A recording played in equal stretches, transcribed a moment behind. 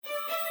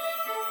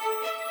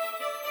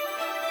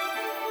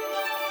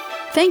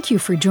Thank you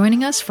for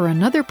joining us for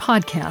another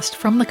podcast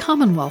from the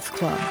Commonwealth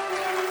Club.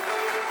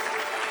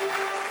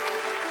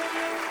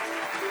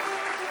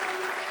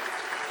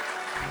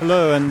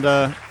 Hello, and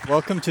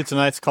welcome to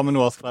tonight's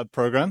Commonwealth Club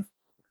program.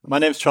 My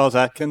name is Charles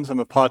Atkins.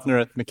 I'm a partner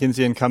at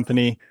McKinsey &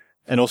 Company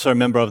and also a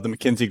member of the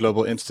McKinsey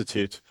Global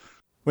Institute.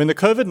 When the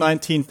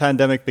COVID-19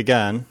 pandemic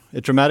began,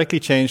 it dramatically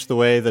changed the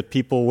way that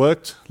people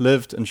worked,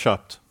 lived, and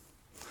shopped.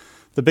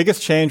 The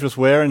biggest change was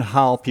where and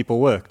how people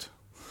worked.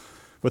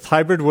 With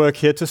hybrid work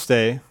here to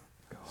stay,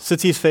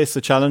 cities face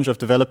the challenge of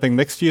developing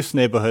mixed-use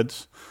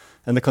neighborhoods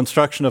and the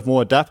construction of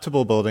more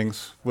adaptable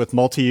buildings with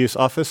multi-use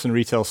office and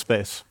retail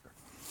space.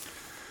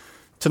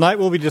 Tonight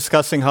we'll be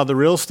discussing how the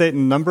real estate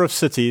in a number of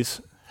cities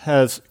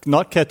has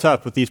not kept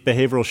up with these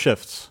behavioral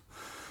shifts,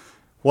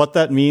 what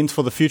that means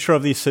for the future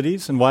of these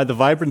cities, and why the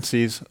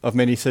vibrancies of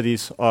many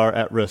cities are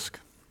at risk.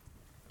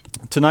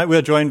 Tonight we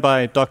are joined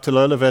by Dr.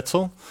 Lola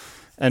Wetzel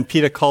and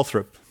Peter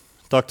Calthorpe.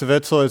 Dr.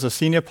 Wetzel is a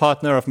senior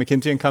partner of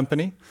McKinsey &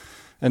 Company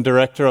and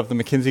director of the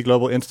McKinsey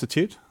Global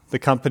Institute, the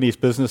company's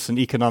business and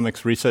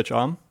economics research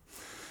arm.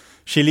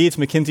 She leads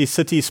McKinsey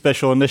Cities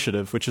Special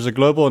Initiative, which is a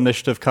global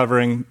initiative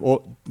covering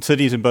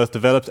cities in both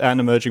developed and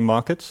emerging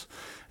markets,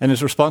 and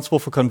is responsible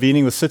for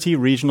convening with city,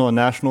 regional, and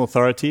national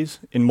authorities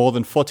in more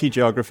than 40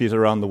 geographies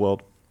around the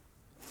world.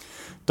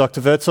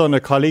 Dr. Wetzel and her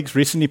colleagues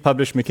recently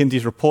published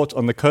McKinsey's report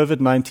on the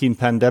COVID-19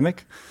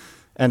 pandemic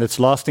and its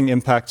lasting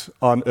impact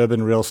on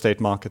urban real estate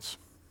markets.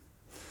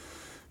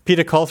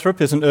 Peter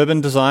Calthorpe is an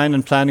urban design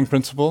and planning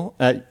principal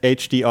at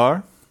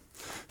HDR.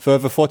 For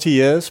over 40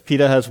 years,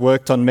 Peter has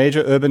worked on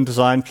major urban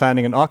design,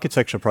 planning, and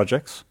architecture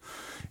projects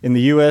in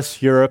the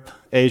US, Europe,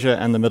 Asia,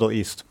 and the Middle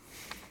East.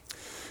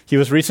 He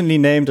was recently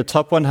named a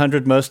top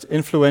 100 most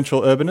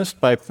influential urbanist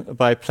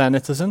by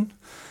Planetizen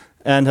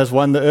and has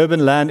won the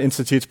Urban Land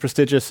Institute's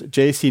prestigious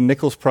J.C.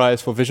 Nichols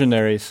Prize for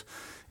Visionaries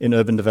in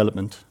Urban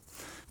Development.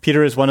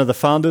 Peter is one of the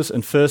founders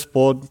and first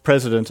board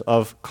president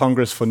of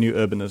Congress for New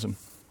Urbanism.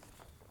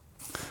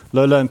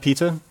 Lola and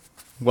Peter,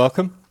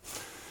 welcome.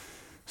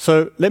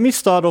 So let me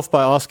start off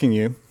by asking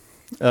you,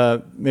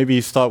 maybe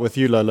start with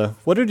you, Lola.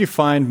 What did you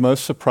find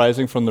most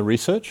surprising from the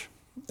research,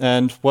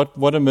 and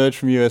what emerged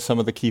from you as some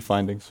of the key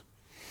findings?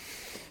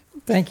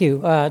 Thank you,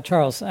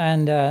 Charles,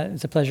 and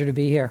it's a pleasure to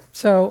be here.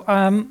 So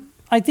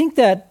I think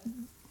that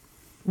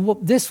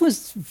this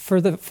was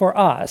for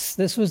us.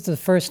 This was the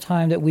first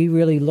time that we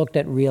really looked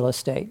at real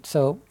estate.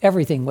 So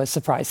everything was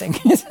surprising.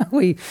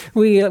 we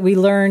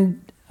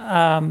learned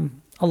a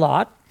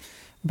lot,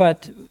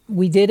 but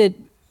we did it.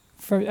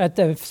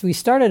 We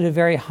started at a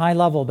very high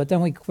level, but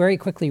then we very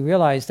quickly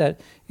realized that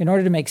in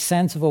order to make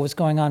sense of what was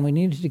going on, we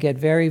needed to get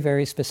very,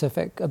 very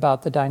specific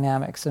about the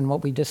dynamics. And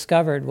what we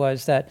discovered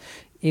was that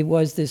it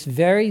was this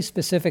very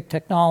specific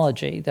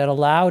technology that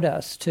allowed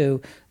us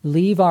to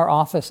leave our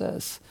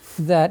offices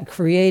that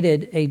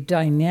created a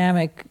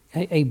dynamic,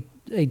 a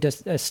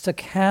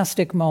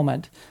stochastic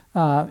moment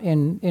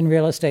in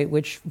real estate,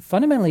 which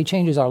fundamentally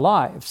changes our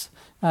lives.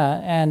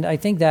 And I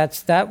think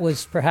that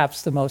was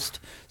perhaps the most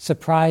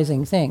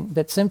surprising thing,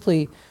 that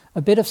simply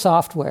a bit of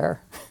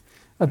software,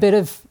 a bit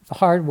of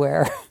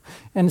hardware,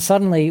 and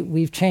suddenly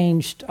we've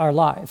changed our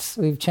lives.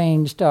 We've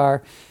changed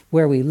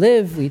where we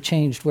live, we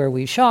changed where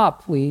we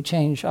shop, we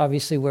changed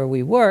obviously where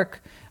we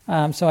work.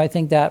 So I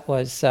think that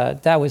was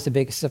the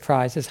biggest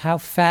surprise, is how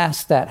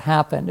fast that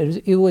happened.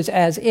 It was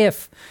as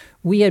if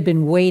we had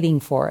been waiting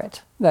for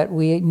it, that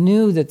we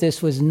knew that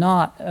this was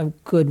not a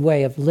good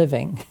way of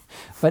living.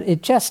 But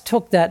it just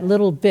took that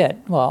little bit,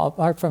 well,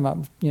 apart from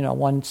a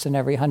once in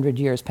every 100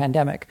 years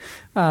pandemic,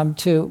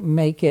 to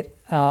make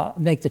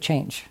the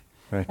change.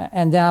 Right.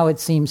 And now it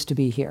seems to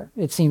be here.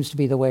 It seems to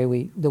be the way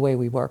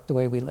we work, the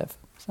way we live.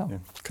 So. Yeah.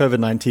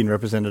 COVID-19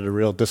 represented a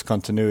real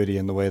discontinuity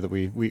in the way that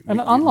we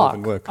unlock. Live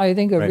and work. I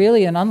think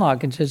really an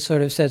unlock. It just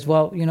sort of says,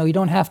 well, you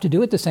don't have to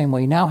do it the same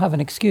way. You now have an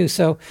excuse.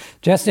 So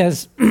just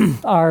as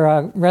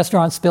our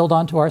restaurants spilled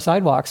onto our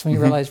sidewalks, we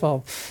realized,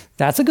 well,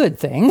 that's a good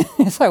thing.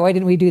 So why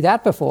didn't we do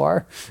that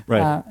before?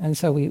 Right. And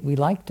so we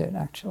liked it,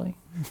 actually.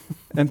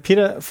 And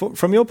Peter,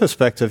 from your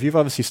perspective, you've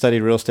obviously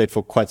studied real estate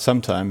for quite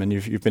some time, and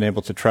you've been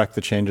able to track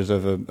the changes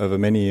over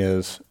many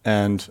years.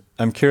 And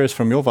I'm curious,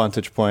 from your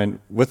vantage point,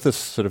 with this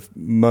sort of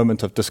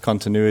moment of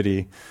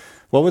discontinuity,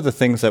 what were the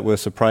things that were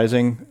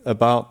surprising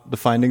about the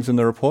findings in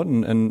the report,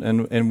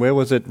 and where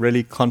was it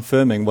really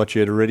confirming what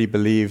you had already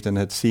believed and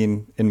had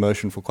seen in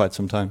motion for quite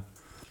some time?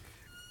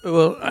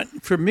 Well,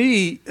 for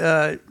me,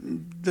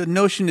 the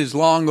notion is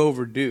long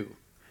overdue.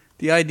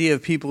 The idea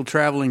of people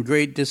traveling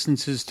great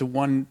distances to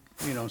one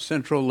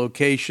central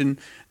location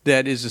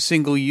that is a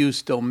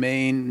single-use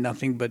domain,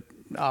 nothing but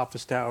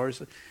office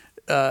towers,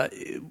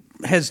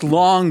 has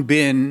long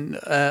been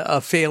a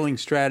failing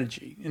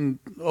strategy. And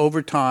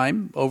over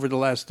time, over the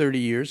last 30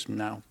 years,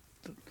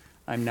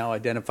 I'm now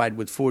identified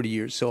with 40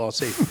 years, so I'll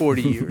say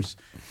 40 years,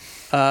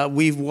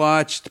 we've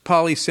watched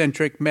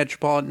polycentric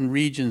metropolitan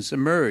regions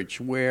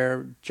emerge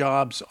where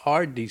jobs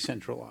are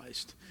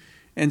decentralized.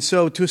 And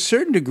so to a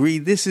certain degree,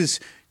 this is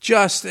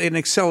just an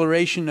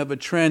acceleration of a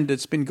trend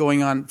that's been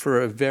going on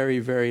for a very,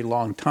 very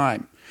long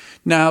time.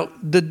 Now,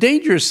 the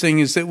dangerous thing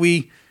is that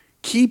we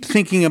keep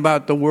thinking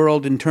about the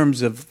world in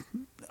terms of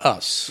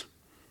us.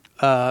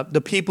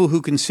 The people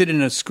who can sit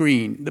in a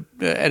screen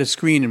at a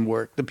screen and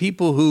work, the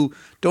people who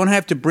don't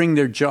have to bring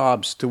their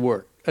jobs to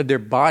work, their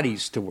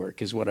bodies to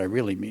work is what I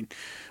really mean.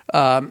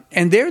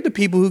 And they're the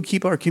people who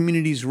keep our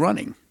communities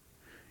running.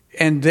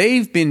 And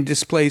they've been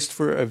displaced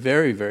for a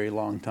very, very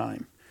long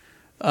time.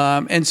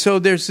 And so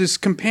there's this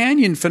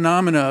companion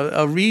phenomena,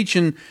 a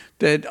region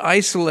that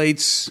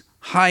isolates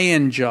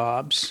high-end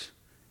jobs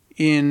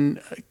in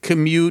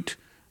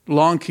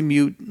long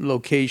commute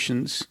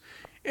locations,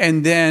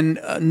 and then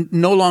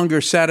no longer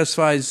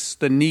satisfies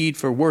the need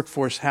for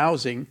workforce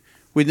housing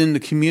within the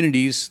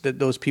communities that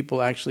those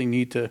people actually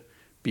need to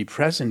be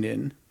present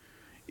in,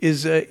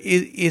 is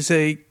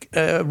a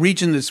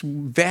region that's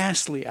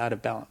vastly out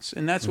of balance.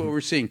 And that's what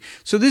we're seeing.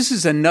 So this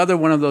is another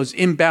one of those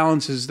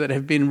imbalances that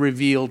have been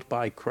revealed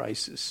by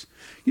crisis.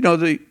 You know,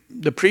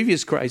 the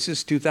previous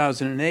crisis,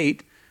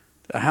 2008,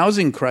 the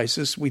housing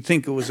crisis, we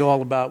think it was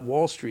all about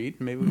Wall Street.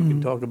 Maybe we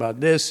can talk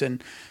about this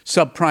and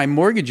subprime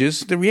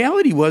mortgages. The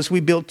reality was we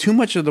built too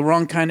much of the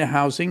wrong kind of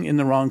housing in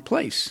the wrong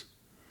place.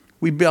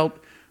 We built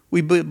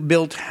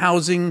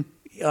housing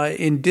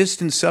in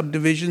distant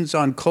subdivisions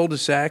on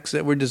cul-de-sacs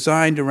that were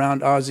designed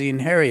around Ozzie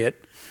and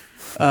Harriet,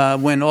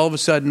 when all of a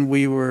sudden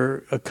we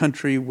were a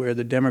country where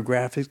the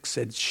demographics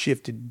had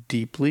shifted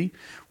deeply,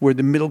 where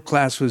the middle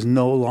class was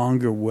no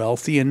longer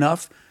wealthy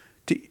enough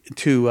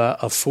to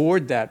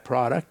afford that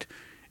product,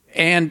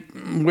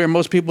 and where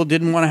most people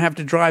didn't want to have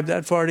to drive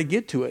that far to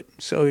get to it.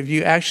 So if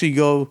you actually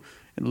go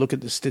and look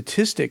at the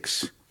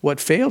statistics,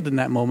 what failed in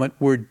that moment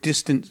were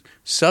distant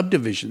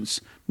subdivisions,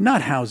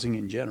 not housing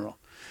in general.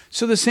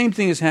 So the same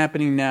thing is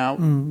happening now,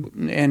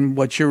 and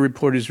what your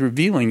report is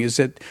revealing is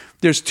that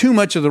there's too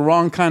much of the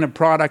wrong kind of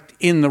product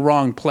in the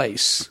wrong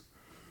place,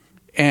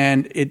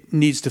 and it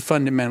needs to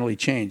fundamentally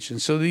change.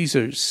 And so these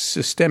are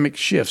systemic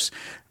shifts.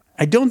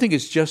 I don't think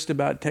it's just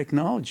about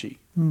technology.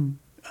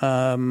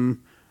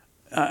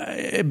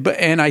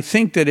 And I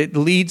think that it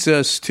leads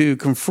us to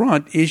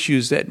confront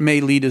issues that may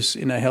lead us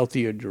in a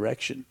healthier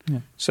direction. Yeah.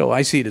 So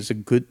I see it as a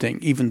good thing,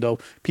 even though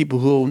people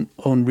who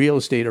own real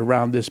estate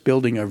around this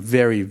building are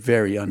very,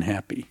 very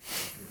unhappy.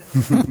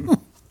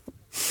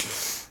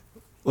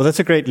 Well, that's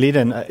a great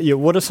lead-in.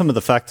 What are some of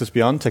the factors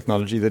beyond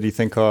technology that you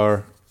think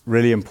are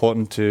really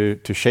important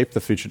to shape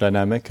the future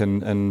dynamic,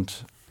 and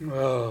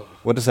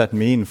what does that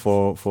mean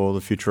for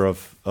the future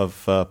of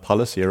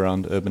policy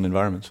around urban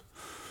environments?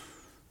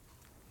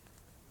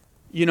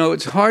 You know,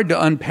 it's hard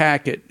to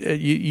unpack it.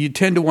 You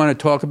tend to want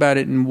to talk about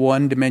it in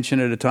one dimension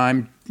at a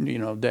time. You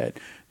know,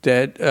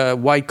 that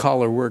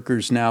white-collar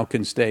workers now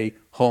can stay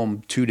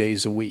home 2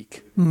 days a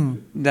week.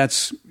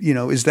 That's, you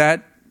know,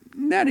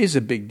 that is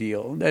a big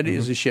deal. That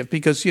is a shift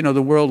because, you know,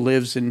 the world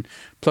lives in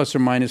plus or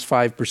minus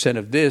 5%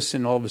 of this,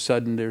 and all of a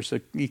sudden there's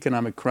an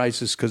economic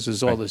crisis because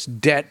there's all this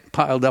debt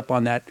piled up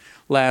on that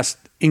last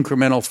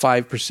incremental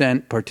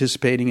 5%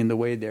 participating in the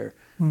way they're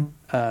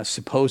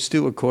supposed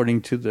to,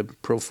 according to the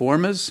pro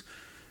formas.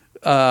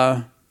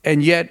 And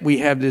yet we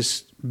have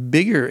this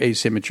bigger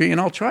asymmetry,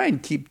 and I'll try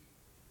and keep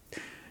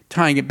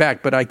tying it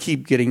back, but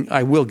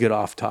I will get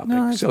off topic.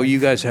 No, so you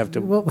guys have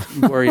to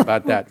worry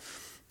about that.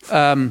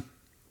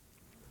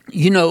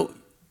 You know,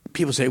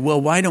 people say,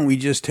 well, why don't we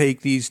just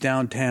take these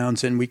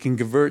downtowns and we can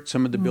convert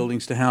some of the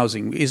buildings to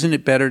housing? Isn't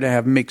it better to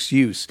have mixed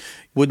use?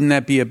 Wouldn't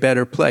that be a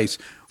better place?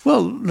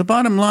 Well, the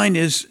bottom line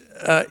is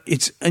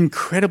it's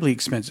incredibly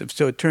expensive.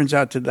 So it turns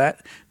out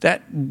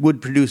that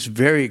would produce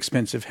very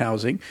expensive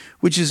housing,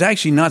 which is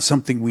actually not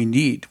something we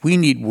need. We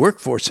need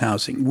workforce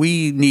housing.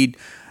 We need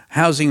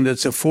housing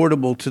that's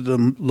affordable to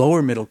the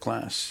lower middle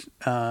class.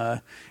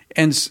 And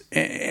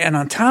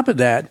on top of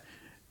that,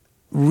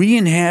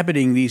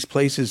 re-inhabiting these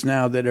places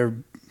now that are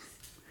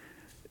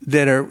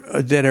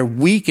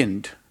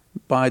weakened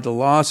by the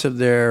loss of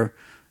their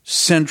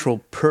central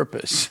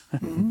purpose.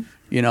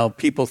 You know,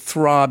 people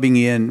throbbing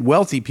in,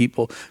 wealthy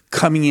people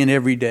coming in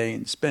every day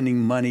and spending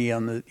money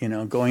on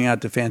going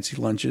out to fancy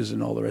lunches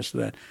and all the rest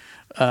of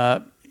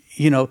that.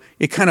 You know,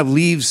 it kind of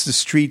leaves the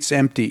streets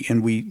empty,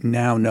 and we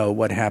now know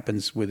what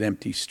happens with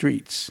empty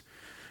streets.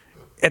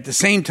 At the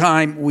same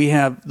time, we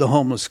have the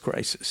homeless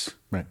crisis.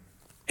 Right.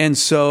 And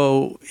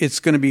so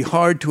it's going to be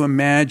hard to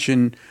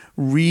imagine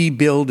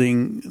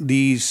rebuilding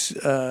these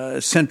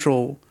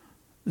central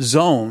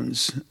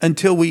zones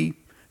until we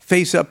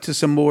face up to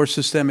some more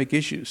systemic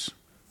issues,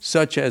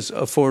 such as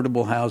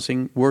affordable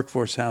housing,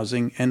 workforce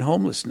housing, and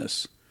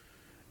homelessness.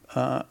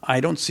 I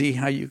don't see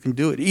how you can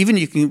do it. Even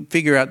you can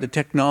figure out the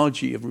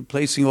technology of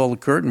replacing all the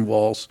curtain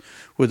walls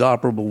with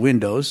operable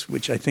windows,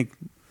 which I think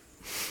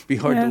would be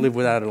hard to live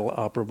without an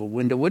operable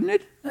window, wouldn't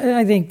it?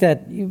 I think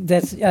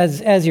that's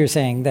as you're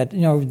saying, that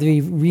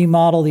the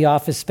remodel the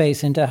office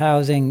space into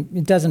housing.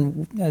 It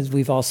doesn't, as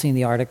we've all seen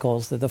the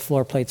articles, that the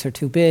floor plates are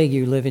too big.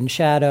 You live in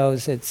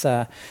shadows.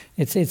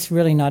 It's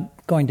really not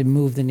going to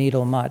move the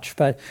needle much.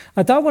 But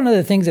I thought one of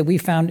the things that we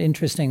found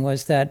interesting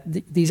was that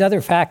these other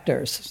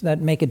factors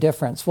that make a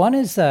difference. One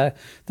is the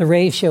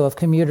ratio of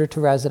commuter to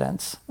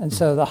residence, and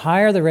so the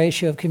higher the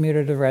ratio of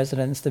commuter to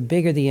residence, the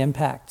bigger the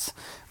impacts.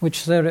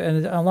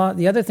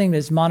 The other thing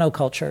is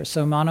monoculture.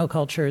 So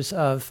monocultures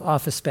of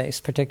office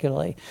space,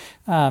 particularly,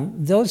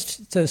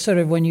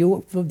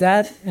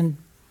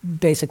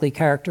 basically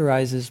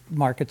characterizes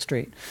Market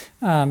Street.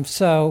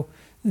 So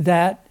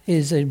that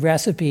is a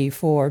recipe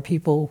for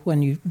people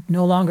when you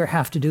no longer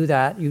have to do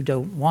that, you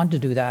don't want to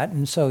do that,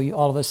 and so you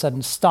all of a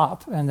sudden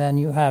stop, and then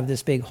you have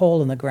this big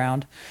hole in the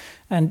ground.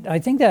 And I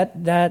think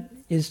that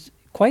is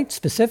quite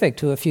specific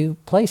to a few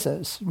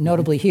places,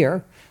 notably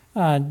here,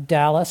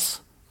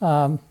 Dallas,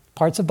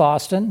 parts of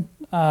Boston,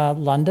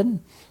 London,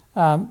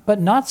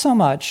 but not so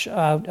much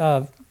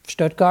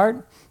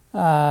Stuttgart,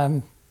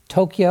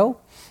 Tokyo.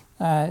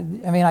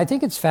 I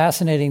think it's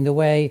fascinating the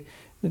way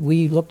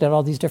we looked at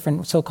all these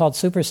different so-called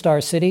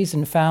superstar cities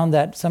and found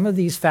that some of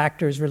these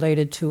factors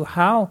related to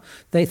how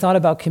they thought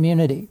about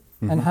community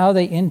and how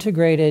they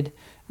integrated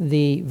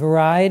the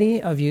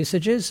variety of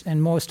usages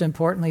and, most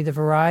importantly, the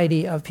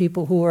variety of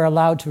people who were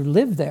allowed to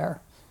live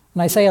there.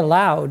 And I say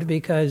allowed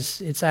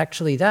because it's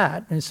actually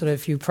that. And so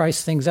if you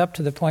price things up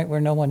to the point where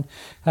no one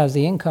has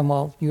the income,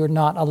 well, you're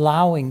not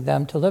allowing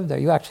them to live there.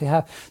 You actually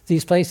have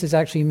these places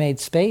actually made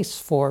space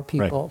for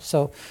people. Right.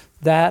 So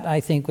that, I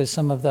think, was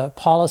some of the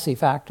policy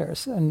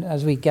factors. And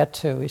as we get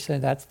to, we say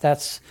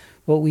that's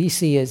what we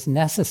see as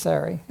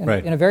necessary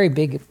in a very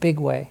big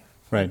way.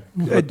 Right.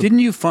 Didn't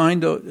you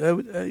find,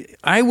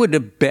 I would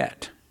have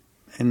bet,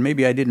 and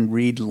maybe I didn't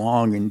read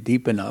long and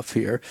deep enough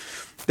here,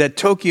 that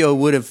Tokyo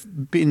would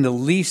have been the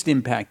least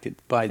impacted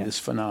by this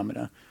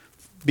phenomena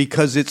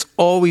because it's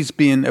always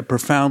been a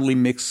profoundly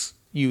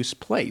mixed-use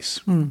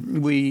place.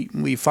 We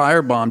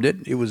firebombed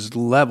it. It was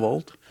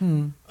leveled,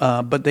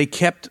 but they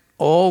kept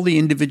all the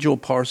individual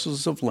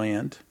parcels of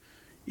land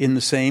in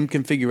the same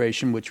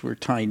configuration, which were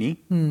tiny,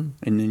 and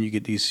then you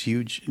get these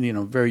huge,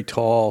 very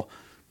tall,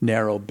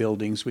 narrow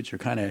buildings, which are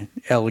kind of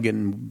elegant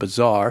and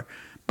bizarre.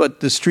 But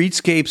the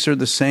streetscapes are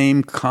the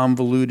same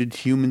convoluted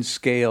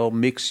human-scale,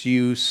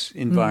 mixed-use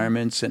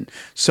environments, and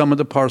some of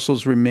the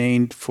parcels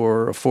remained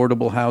for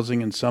affordable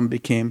housing, and some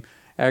became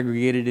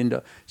aggregated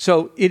into.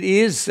 So it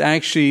is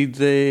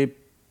actually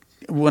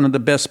one of the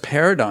best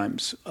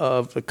paradigms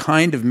of the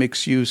kind of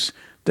mixed use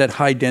that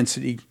high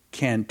density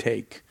can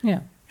take. Yeah,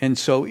 and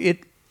so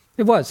it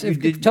was.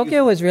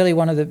 Tokyo was really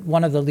one of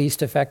the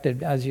least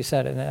affected, as you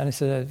said, and I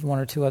said one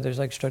or two others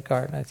like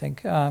Stuttgart. I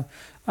think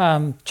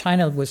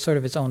China was sort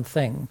of its own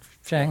thing.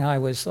 Shanghai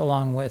was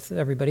along with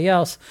everybody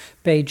else.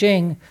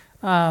 Beijing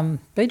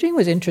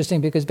was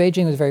interesting because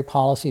Beijing was a very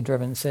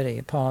policy-driven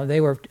city. They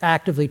were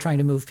actively trying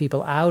to move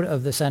people out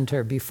of the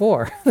center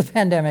before the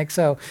pandemic,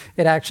 so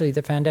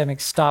the pandemic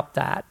stopped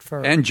that.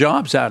 And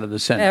jobs out of the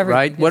center,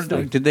 right?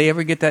 Did they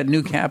ever get that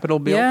new Capitol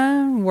built?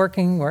 Yeah,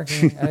 working.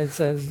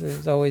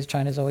 It's always,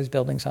 China's always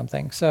building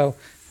something. So,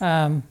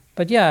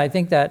 but yeah, I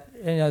think that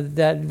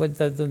that with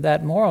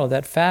that moral,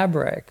 that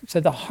fabric. So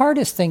the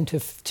hardest thing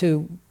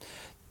to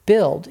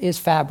build is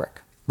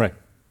fabric. Right.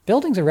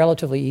 Buildings are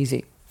relatively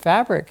easy.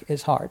 Fabric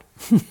is hard.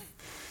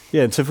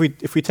 Yeah, and so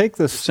if we take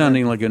this...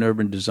 Sounding like an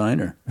urban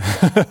designer.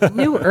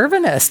 New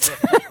urbanist.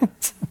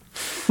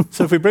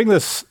 So if we bring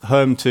this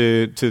home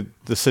to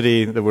the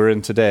city that we're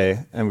in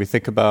today, and we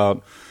think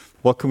about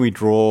what can we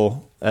draw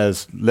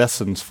as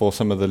lessons for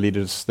some of the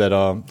leaders that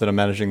are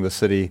managing the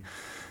city,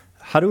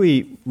 how do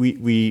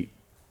we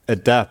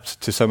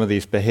adapt to some of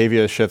these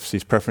behavior shifts,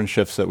 these preference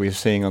shifts that we're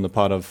seeing on the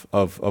part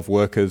of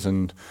workers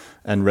and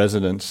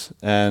residents?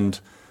 And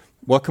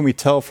what can we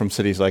tell from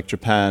cities like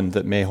Japan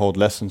that may hold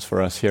lessons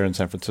for us here in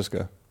San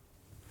Francisco?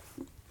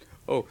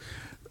 Oh,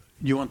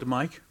 you want the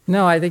mic?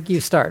 No, I think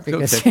you start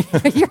because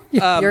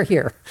you're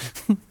here.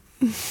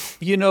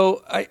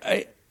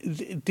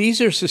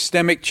 These are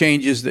systemic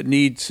changes that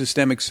need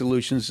systemic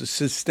solutions. The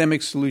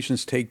systemic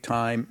solutions take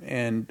time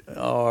and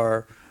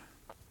are,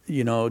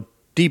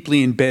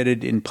 deeply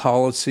embedded in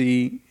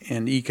policy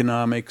and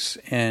economics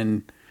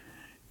and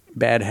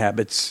bad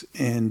habits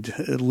and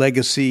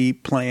legacy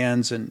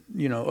plans and,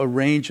 a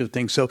range of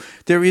things. So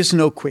there is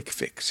no quick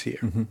fix here.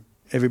 Mm-hmm.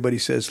 Everybody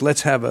says,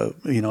 let's have a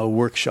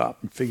workshop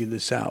and figure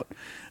this out.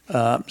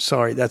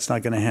 Sorry, that's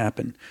not going to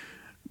happen.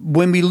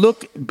 When we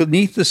look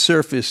beneath the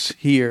surface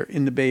here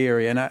in the Bay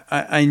Area, and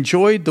I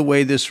enjoyed the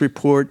way this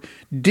report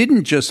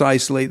didn't just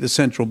isolate the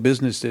central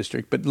business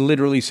district, but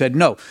literally said,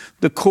 no,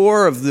 the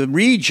core of the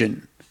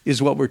region is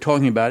what we're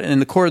talking about.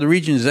 And the core of the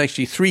region is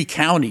actually 3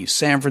 counties,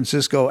 San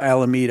Francisco,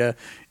 Alameda,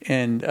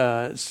 and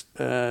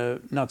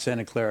not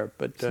Santa Clara,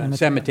 but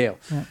San Mateo.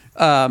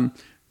 Yeah.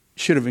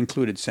 Should have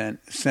included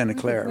Santa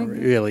Clara,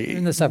 really.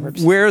 In the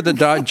suburbs. Where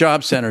the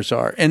job centers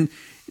are. And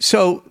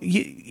So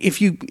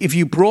if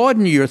you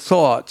broaden your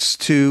thoughts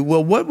to,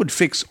 well, what would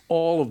fix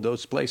all of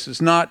those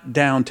places, not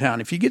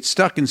downtown? If you get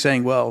stuck in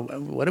saying, well,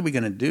 what are we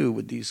going to do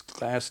with these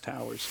glass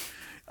towers?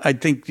 I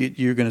think that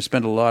you're going to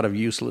spend a lot of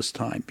useless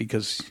time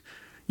because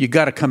you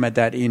got to come at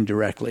that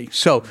indirectly.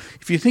 So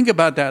if you think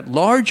about that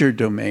larger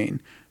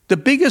domain, the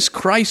biggest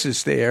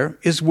crisis there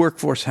is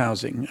workforce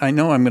housing. I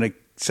know I'm going to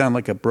sound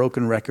like a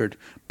broken record,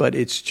 but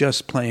it's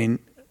just plain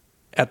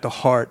at the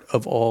heart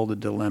of all the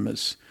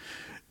dilemmas.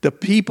 The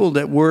people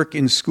that work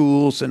in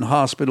schools and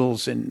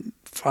hospitals and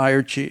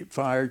fire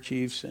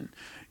chiefs and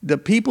the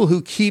people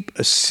who keep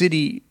a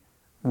city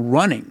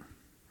running,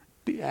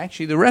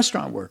 actually the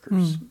restaurant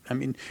workers. I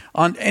mean,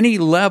 on any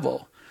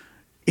level,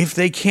 if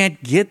they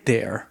can't get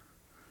there,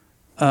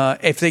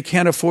 if they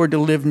can't afford to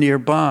live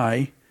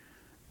nearby,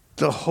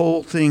 the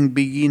whole thing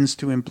begins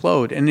to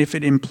implode. And if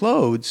it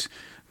implodes,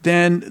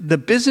 then the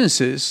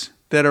businesses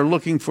that are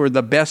looking for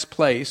the best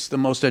place, the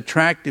most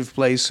attractive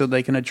place so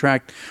they can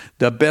attract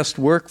the best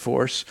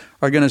workforce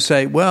are going to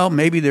say, well,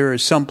 maybe there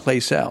is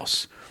someplace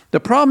else. The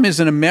problem is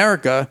in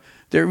America,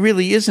 there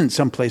really isn't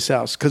someplace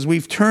else because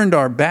we've turned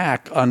our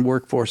back on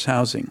workforce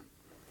housing.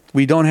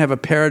 We don't have a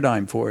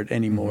paradigm for it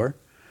anymore.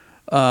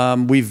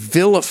 We've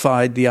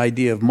vilified the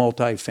idea of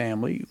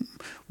multifamily.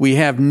 We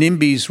have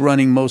NIMBYs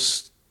running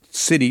most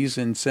cities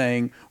and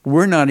saying,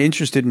 we're not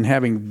interested in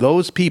having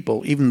those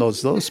people, even though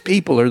those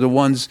people are the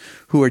ones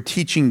who are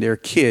teaching their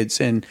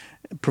kids and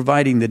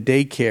providing the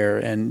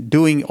daycare and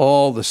doing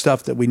all the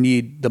stuff that we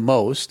need the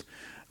most.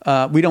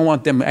 We don't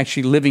want them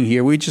actually living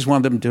here. We just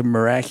want them to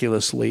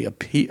miraculously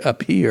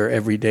appear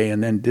every day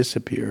and then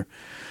disappear.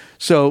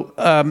 So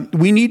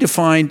we need to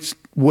find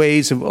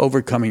ways of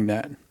overcoming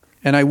that.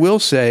 And I will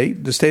say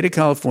the state of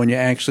California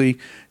actually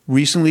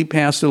recently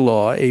passed a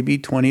law, AB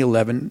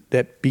 2011,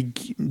 that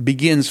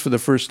begins for the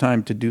first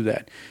time to do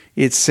that.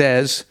 It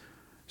says,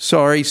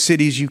 sorry,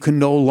 cities, you can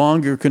no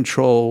longer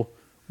control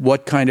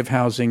what kind of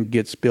housing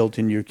gets built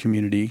in your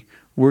community.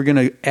 We're going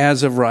to,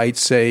 as of right,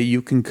 say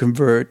you can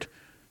convert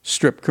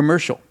strip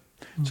commercial.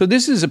 So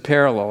this is a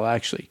parallel,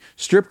 actually.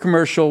 Strip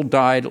commercial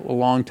died a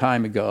long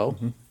time ago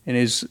and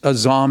is a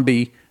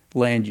zombie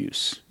land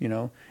use,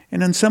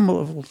 And on some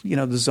level,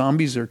 the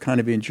zombies are kind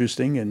of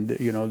interesting, and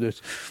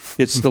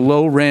it's the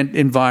low rent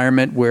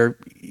environment where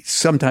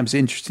sometimes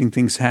interesting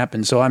things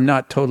happen. So I'm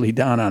not totally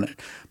down on it,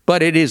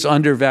 but it is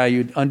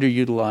undervalued,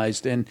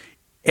 underutilized, and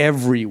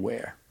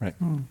everywhere. Right.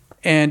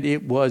 And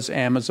it was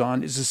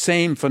Amazon. It's the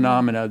same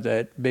phenomena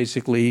that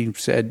basically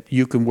said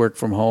you can work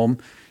from home,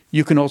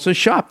 you can also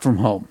shop from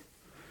home.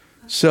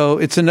 So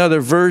it's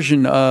another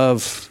version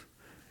of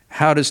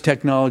how does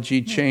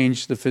technology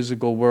change the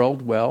physical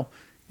world? Well,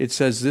 it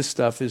says this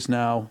stuff is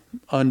now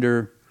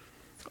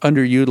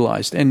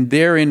underutilized. And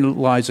therein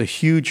lies a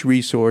huge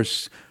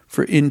resource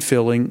for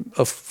infilling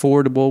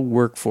affordable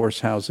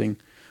workforce housing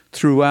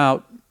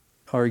throughout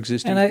our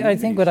existing communities. I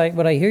think what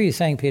I hear you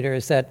saying, Peter,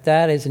 is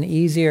that is an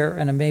easier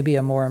and maybe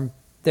a more,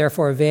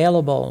 therefore,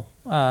 available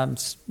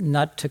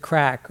nut to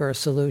crack or a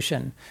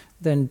solution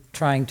than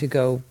trying to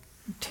go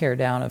tear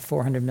down a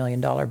 $400 million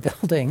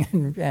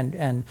building.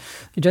 And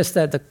just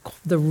that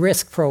the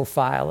risk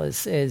profile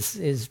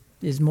is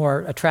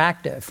more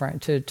attractive,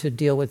 right, to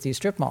deal with these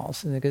strip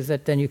malls, because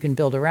then you can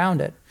build around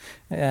it,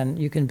 and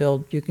you can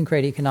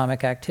create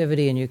economic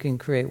activity, and you can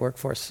create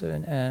workforce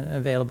and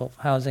available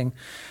housing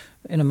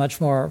in a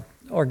much more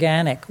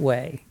organic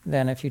way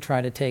than if you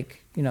try to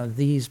take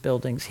these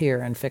buildings here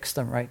and fix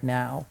them right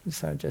now.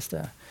 So just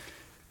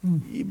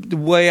the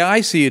way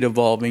I see it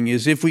evolving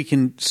is if we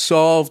can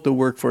solve the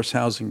workforce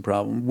housing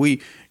problem.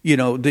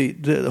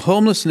 The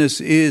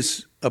homelessness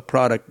is a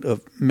product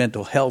of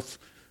mental health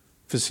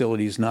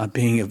facilities not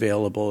being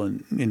available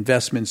and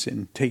investments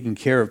in taking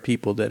care of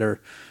people that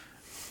are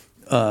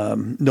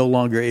no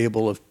longer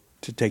able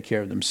to take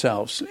care of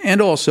themselves,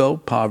 and also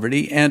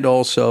poverty, and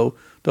also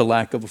the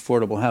lack of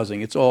affordable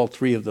housing. It's all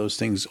three of those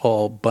things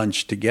all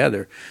bunched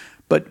together.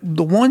 But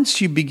once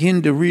you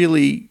begin to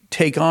really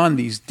take on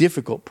these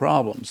difficult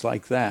problems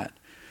like that,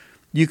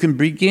 you can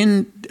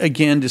begin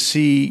again to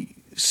see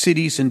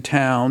cities and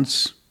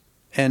towns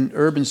and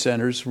urban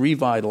centers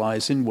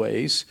revitalize in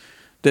ways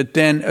that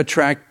then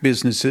attract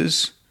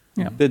businesses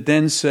that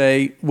then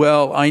say,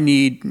 well, I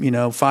need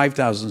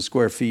 5,000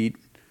 square feet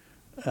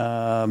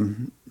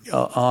on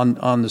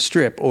the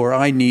strip, or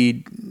I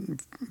need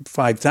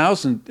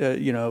 5,000,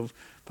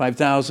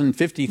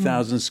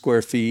 50,000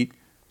 square feet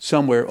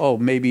somewhere. Oh,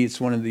 maybe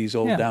it's one of these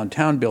old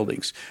downtown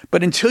buildings.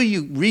 But until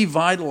you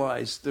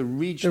revitalize the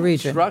regional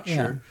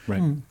structure,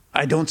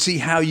 I don't see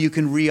how you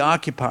can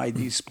reoccupy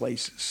these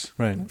places.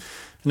 Right.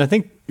 And I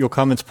think your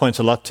comments point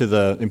a lot to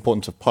the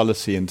importance of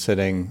policy in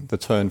setting the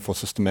tone for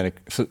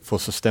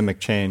systemic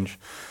change.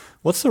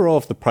 What's the role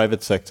of the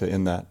private sector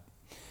in that?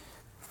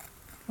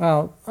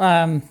 Well,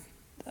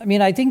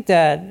 I think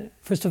that,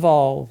 first of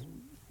all,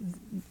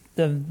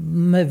 the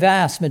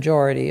vast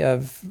majority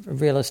of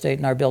real estate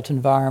in our built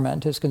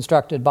environment is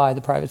constructed by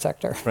the private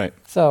sector. Right.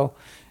 So,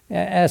 in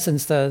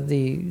essence,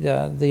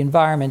 the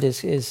environment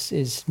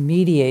is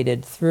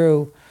mediated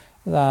through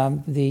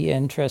the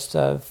interest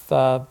of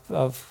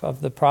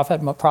the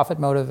profit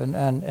motive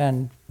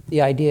and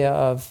the idea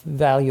of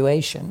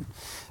valuation.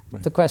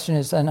 Right. The question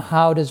is, then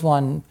how does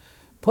one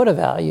put a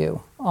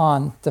value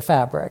on the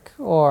fabric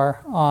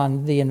or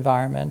on the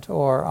environment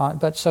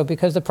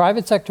because the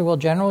private sector will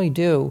generally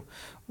do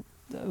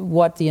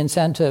what the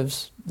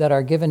incentives that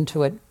are given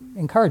to it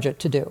encourage it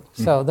to do.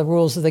 Mm-hmm. So the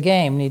rules of the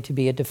game need to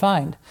be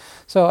defined.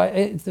 So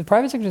the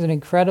private sector is an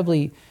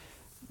incredibly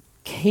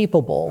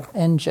capable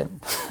engine,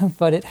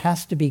 but it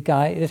has to be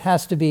guided. It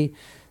has to be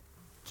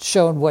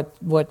shown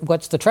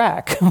what's the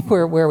track,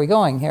 where are we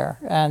going here,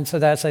 and so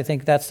I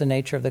think that's the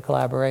nature of the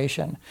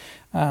collaboration.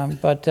 I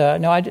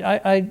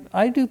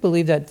do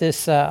believe that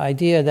this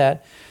idea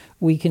that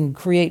we can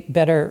create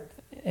better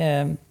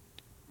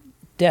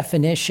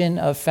definition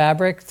of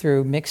fabric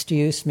through mixed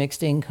use,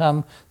 mixed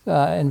income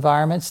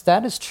environments,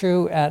 that is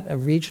true at a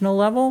regional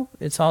level.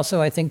 It's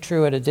also, I think,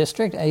 true at a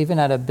district, even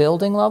at a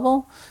building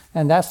level.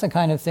 And that's the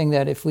kind of thing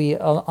that if we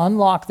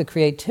unlock the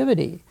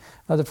creativity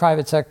of the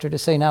private sector to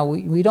say, now,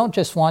 we don't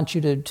just want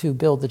you to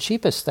build the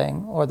cheapest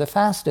thing or the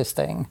fastest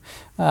thing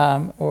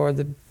or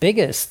the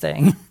biggest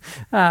thing,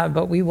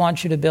 but we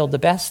want you to build the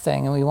best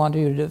thing, and we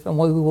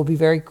will be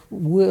very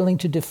willing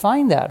to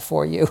define that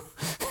for you.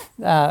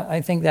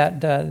 I think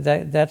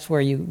that's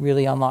where you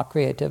really unlock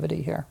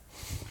creativity here.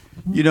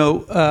 You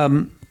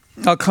know,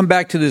 I'll come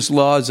back to this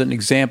law as an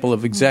example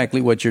of exactly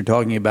what you're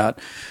talking about.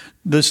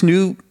 This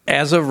new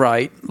as of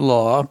right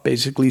law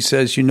basically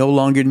says you no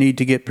longer need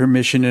to get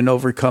permission and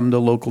overcome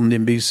the local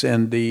NIMBYs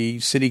and the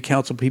city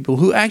council people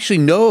who actually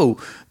know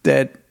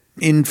that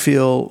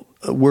infill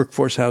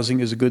workforce housing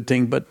is a good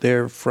thing, but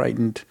they're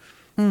frightened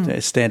to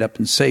stand up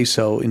and say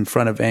so in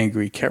front of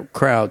angry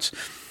crowds.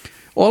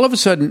 All of a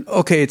sudden,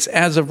 okay, it's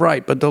as of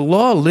right, but the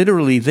law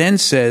literally then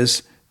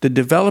says the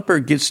developer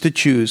gets to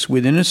choose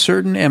within a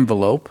certain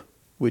envelope,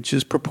 which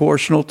is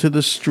proportional to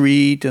the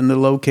street and the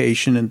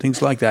location and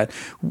things like that.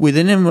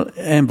 Within an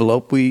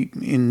envelope, we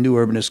in New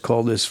Urbanists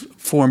call this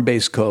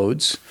form-based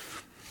codes.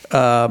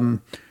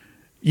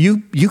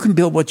 You can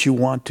build what you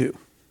want to.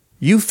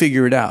 You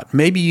figure it out.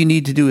 Maybe you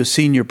need to do a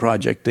senior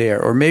project there,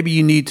 or maybe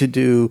you need to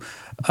do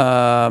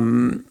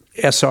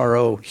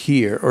SRO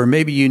here, or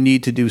maybe you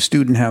need to do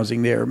student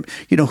housing there.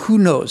 You know, who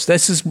knows?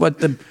 This is what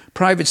the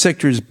private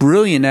sector is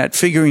brilliant at,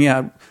 figuring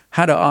out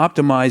how to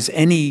optimize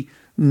any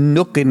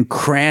nook and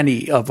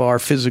cranny of our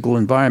physical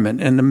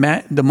environment. And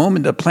the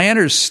moment the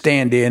planners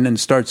stand in and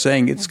start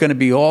saying it's going to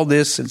be all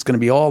this, it's going to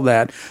be all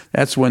that,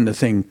 that's when the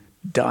thing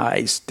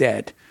dies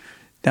dead.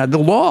 Now, the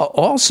law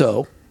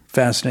also,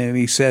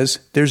 fascinatingly, says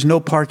there's no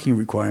parking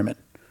requirement.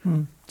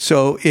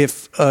 So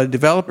if a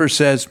developer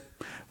says,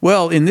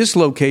 well, in this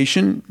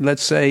location,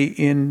 let's say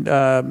in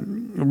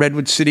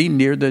Redwood City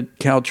near the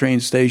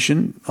Caltrain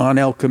station on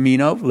El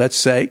Camino, let's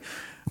say,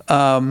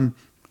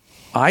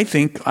 I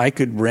think I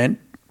could rent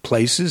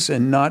places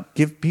and not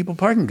give people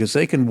parking because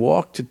they can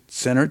walk to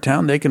center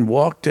town, they can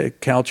walk to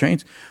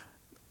Caltrains.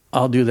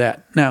 I'll do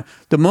that. Now,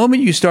 the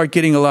moment you start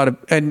getting a lot of,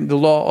 and the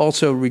law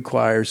also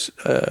requires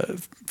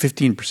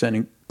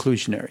 15%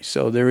 inclusionary,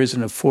 so there is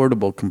an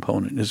affordable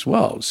component as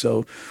well.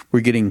 So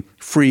we're getting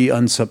free,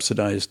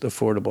 unsubsidized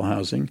affordable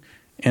housing,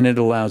 and it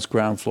allows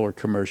ground floor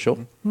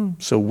commercial.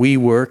 So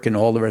WeWork and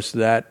all the rest of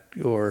that,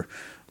 or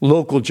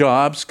local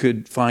jobs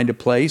could find a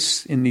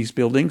place in these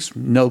buildings,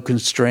 no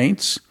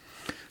constraints.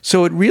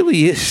 So it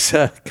really is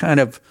kind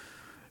of,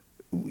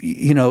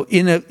 you know,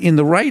 in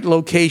the right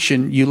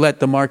location, you let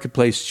the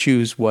marketplace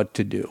choose what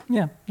to do.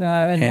 Yeah,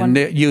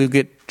 you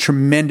get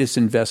tremendous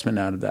investment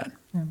out of that.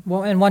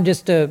 Well, and one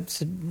just to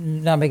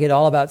not make it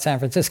all about San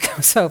Francisco.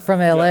 So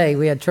from LA,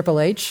 we had Triple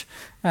H,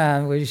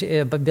 which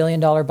a $1 billion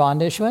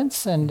bond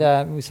issuance, and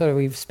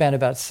we've spent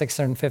about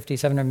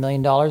 $700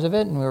 million of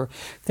it, and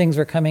things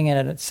were coming in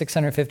at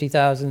 $650,000,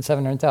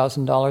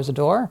 $700,000 a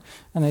door,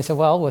 and they said,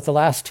 well, with the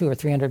last $200 or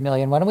 $300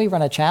 million, why don't we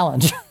run a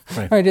challenge?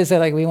 Right. Or just say,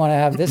 like, we want to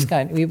have this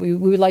kind. We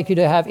would like you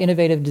to have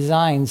innovative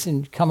designs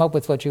and come up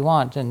with what you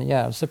want,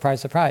 and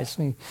surprise, surprise,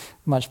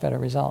 much better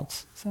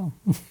results. So.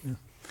 Yeah.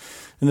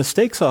 And the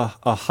stakes are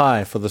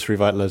high for this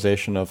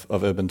revitalization of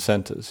urban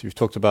centers. You've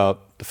talked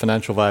about the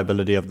financial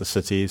viability of the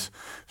cities.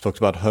 You've talked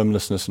about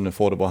homelessness and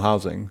affordable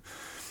housing.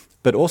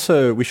 But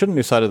also, we shouldn't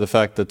lose sight of the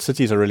fact that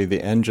cities are really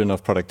the engine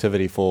of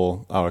productivity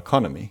for our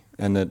economy.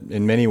 And that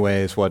in many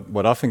ways,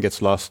 what often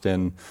gets lost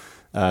in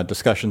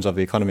discussions of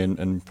the economy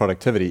and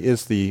productivity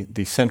is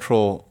the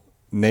central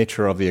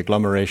nature of the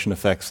agglomeration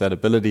effects, that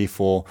ability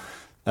for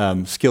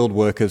skilled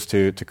workers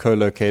to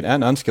co-locate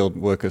and unskilled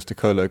workers to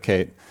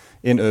co-locate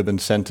in urban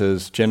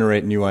centers,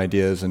 generate new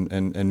ideas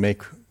and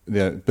make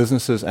the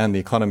businesses and the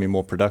economy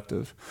more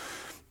productive.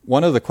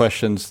 One of the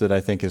questions that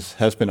I think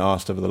has been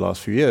asked over the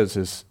last few years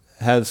is,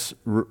 has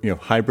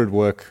hybrid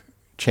work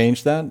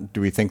changed that?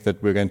 Do we think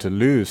that we're going to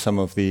lose some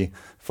of the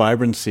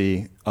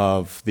vibrancy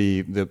of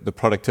the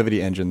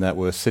productivity engine that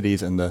were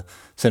cities and the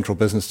central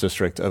business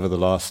district over the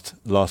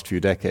last few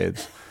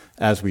decades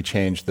as we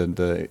change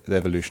the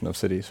evolution of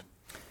cities?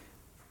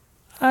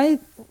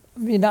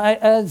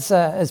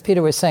 As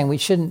Peter was saying, we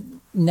shouldn't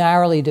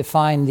narrowly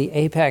define the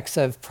apex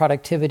of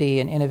productivity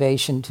and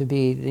innovation to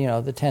be,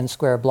 the 10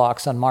 square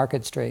blocks on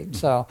Market Street.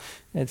 So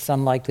it's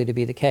unlikely to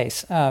be the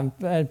case.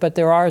 But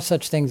there are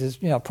such things as,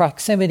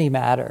 proximity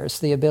matters,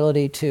 the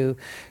ability to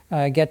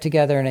get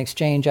together and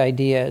exchange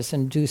ideas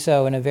and do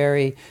so in a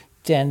very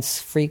dense,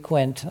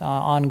 frequent,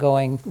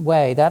 ongoing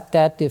way.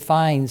 That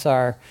defines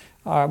our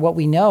what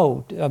we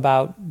know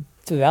about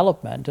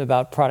development,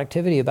 about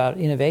productivity, about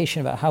innovation,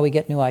 about how we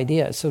get new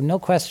ideas. So no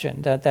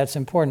question that's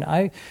important.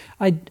 I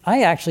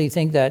actually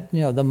think that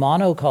the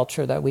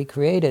monoculture that we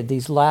created,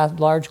 these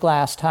large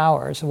glass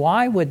towers,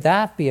 why would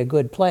that be a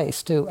good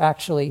place to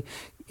actually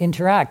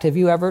interact? Have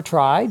you ever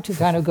tried to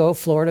kind of go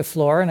floor to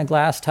floor in a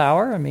glass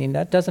tower? I mean,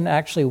 that doesn't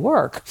actually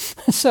work.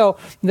 So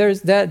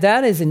there's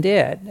that isn't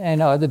it.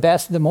 And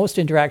the most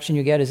interaction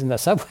you get is in the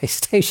subway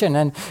station,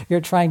 and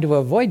you're trying to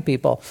avoid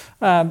people.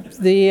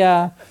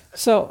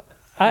 So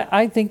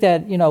I think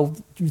that,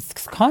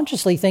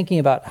 consciously thinking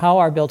about how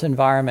our built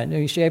environment,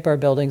 we shape our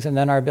buildings and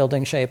then our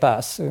buildings shape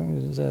us,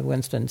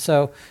 Winston.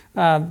 So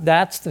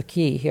that's the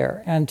key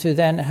here. And to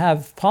then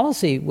have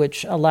policy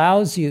which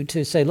allows you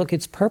to say, look,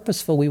 it's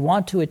purposeful. We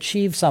want to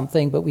achieve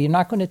something, but we're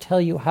not going to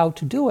tell you how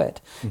to do it.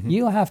 Mm-hmm.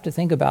 You have to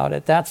think about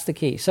it. That's the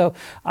key. So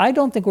I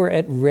don't think we're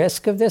at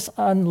risk of this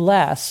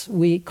unless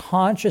we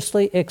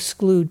consciously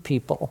exclude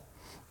people.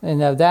 And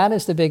that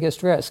is the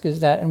biggest risk,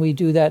 and we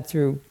do that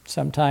through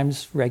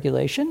sometimes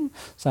regulation,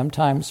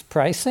 sometimes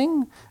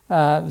pricing,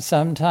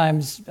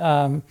 sometimes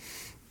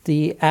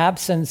the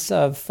absence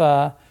of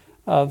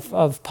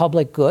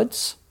public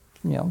goods,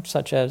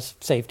 such as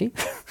safety.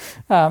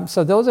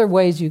 So those are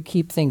ways you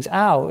keep things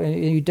out, and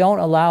you don't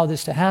allow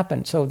this to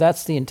happen. So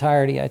that's the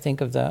entirety, I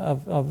think, of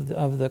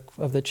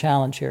the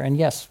challenge here. And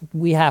yes,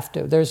 we have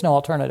to. There's no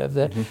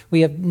alternative. We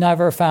have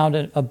never found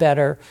an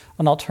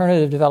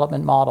alternative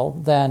development model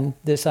than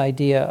this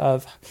idea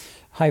of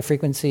high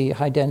frequency,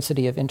 high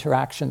density of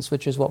interactions,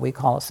 which is what we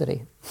call a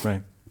city.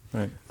 Right.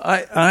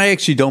 I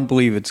actually don't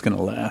believe it's going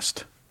to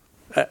last.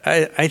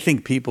 I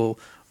think people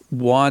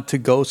want to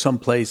go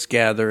someplace,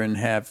 gather, and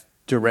have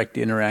direct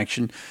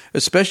interaction,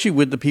 especially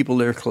with the people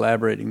they're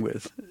collaborating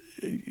with.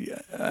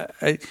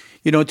 To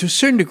a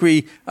certain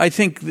degree, I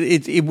think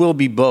it will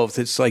be both.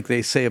 It's like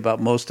they say about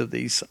most of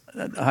these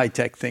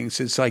high-tech things.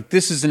 It's like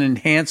this is an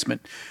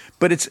enhancement.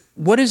 But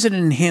what is it an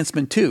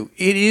enhancement to?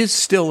 It is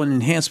still an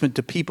enhancement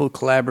to people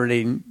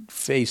collaborating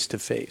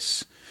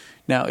face-to-face.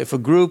 Now, if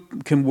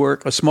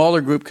a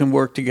smaller group can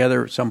work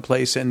together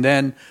someplace, and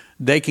then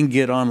they can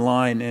get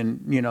online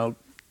and,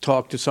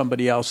 talk to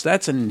somebody else,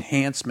 that's an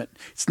enhancement.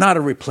 It's not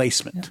a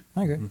replacement.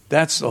 Yeah, I agree.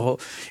 That's the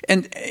whole.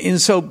 And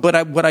so,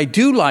 but what I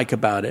do like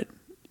about it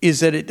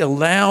is that it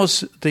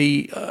allows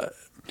the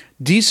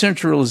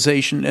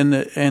decentralization and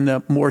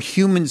the more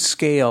human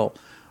scale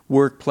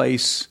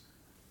workplace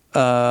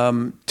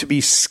to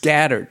be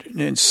scattered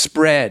and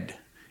spread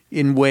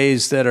in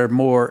ways that are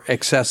more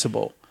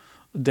accessible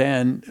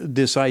than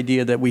this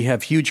idea that we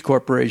have huge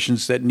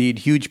corporations that need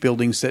huge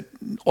buildings that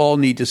all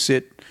need to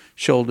sit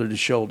shoulder to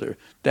shoulder.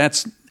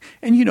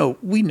 And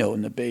we know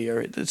in the Bay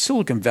Area that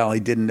Silicon Valley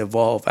didn't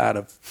evolve out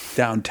of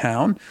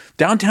downtown.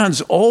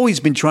 Downtown's always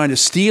been trying to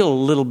steal a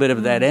little bit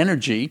of that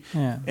energy.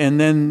 Yeah. And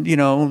then,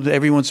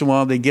 every once in a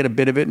while they get a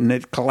bit of it and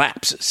it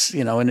collapses,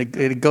 and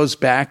it goes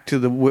back to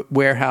the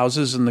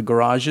warehouses and the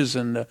garages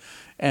and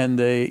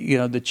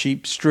the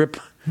cheap strip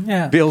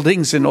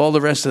buildings and all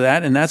the rest of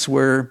that. And that's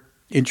where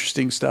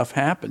interesting stuff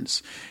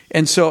happens.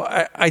 And so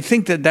I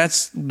think that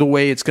that's the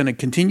way it's going to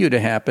continue to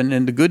happen.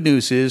 And the good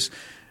news is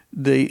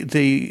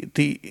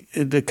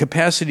the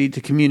capacity to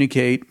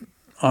communicate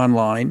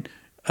online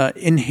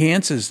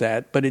enhances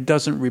that, but it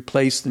doesn't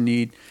replace the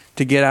need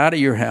to get out of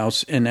your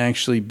house and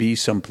actually be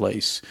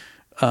someplace.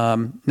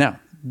 Now,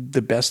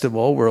 the best of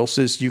all worlds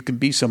is you can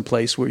be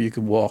someplace where you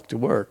can walk to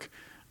work,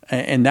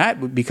 and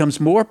that becomes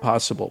more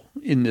possible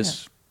in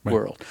this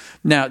world.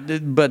 Now,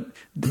 but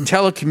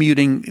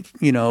telecommuting,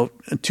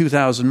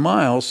 2,000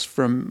 miles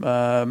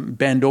from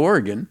Bend,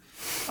 Oregon,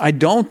 I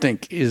don't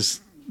think is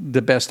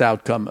the best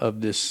outcome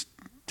of this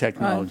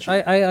technology.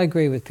 I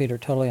agree with Peter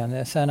totally on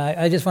this. And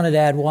I just wanted to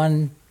add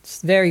one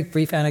very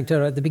brief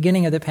anecdote. At the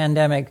beginning of the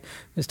pandemic, I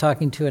was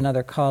talking to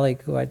another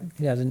colleague who I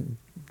didn't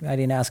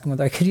ask him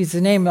whether I could use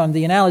his name on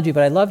the analogy,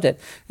 but I loved it.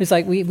 It's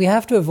like we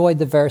have to avoid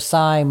the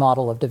Versailles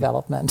model of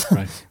development,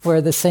 right,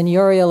 where the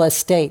seigneurial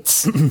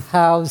estates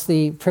house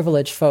the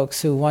privileged folks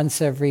who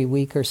once every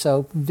week or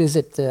so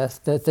visit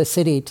the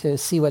city to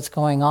see what's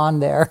going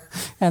on there,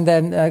 and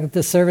then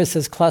the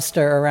services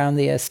cluster around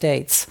the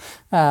estates.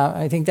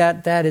 I think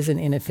that is an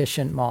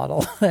inefficient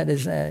model. That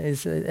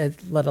is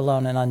let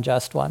alone an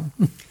unjust one.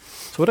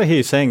 So what I hear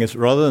you saying is,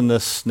 rather than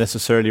this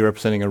necessarily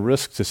representing a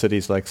risk to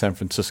cities like San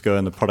Francisco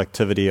and the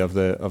productivity of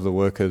the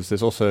workers,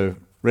 there's also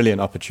really an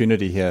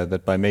opportunity here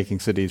that by making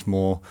cities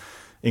more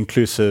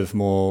inclusive,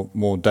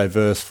 more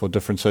diverse for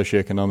different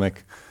socioeconomic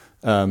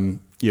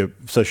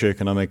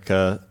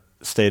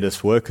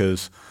status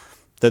workers,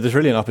 that there's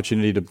really an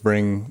opportunity to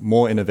bring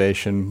more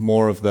innovation,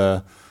 more of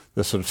the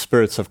the sort of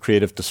spirits of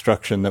creative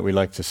destruction that we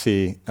like to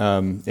see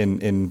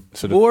in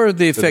sort of... Or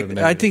the effect,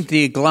 I think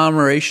the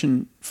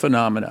agglomeration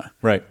phenomena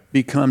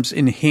becomes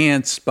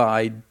enhanced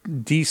by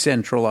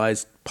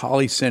decentralized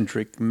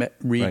polycentric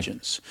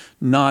regions,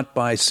 not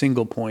by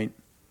single point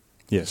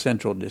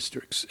central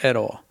districts at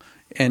all.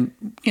 And,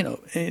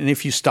 and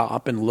if you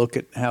stop and look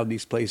at how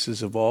these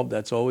places evolve,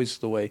 that's always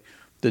the way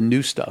the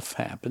new stuff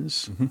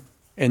happens. Mm-hmm.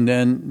 And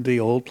then the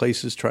old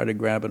places try to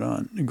grab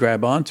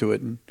onto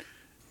it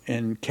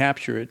and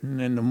capture it. And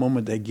then the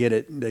moment they get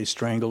it, they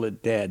strangle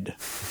it dead.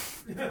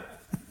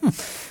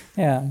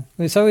 Yeah.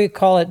 So we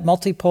call it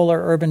multipolar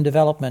urban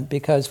development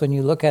because when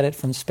you look at it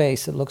from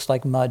space, it looks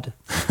like mud.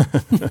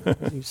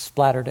 You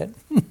splattered it.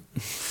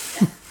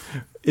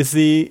 Is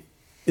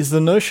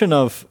the notion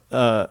of,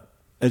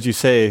 as you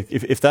say,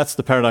 if that's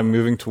the paradigm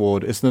moving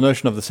toward, is the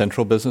notion of the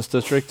central business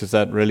district, is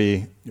that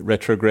really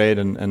retrograde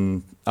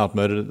and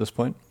outmoded at this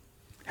point?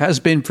 Has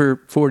been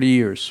for 40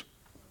 years.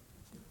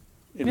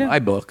 In my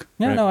book.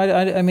 No,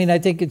 I mean, I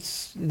think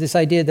it's this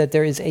idea that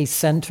there is a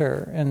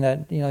center and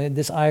that,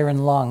 this iron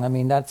lung. I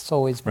mean, that's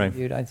always been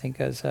viewed, I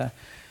think, as a...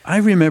 I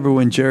remember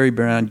when Jerry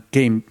Brown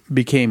became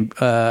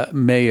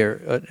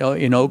mayor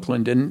in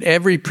Oakland, and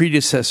every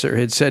predecessor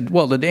had said,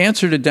 well, the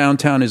answer to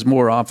downtown is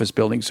more office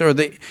buildings, or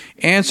the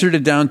answer to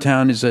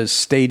downtown is a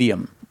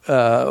stadium,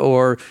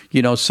 or,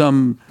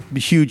 some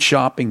huge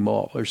shopping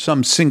mall, or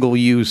some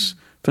single-use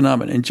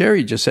phenomenon. And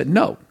Jerry just said,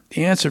 no,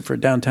 the answer for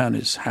downtown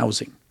is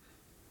housing.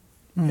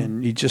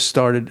 And he just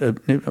started a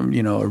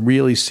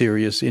really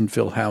serious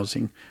infill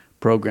housing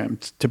program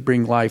to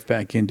bring life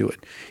back into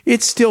it.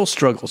 It still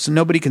struggles. And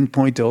nobody can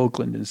point to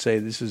Oakland and say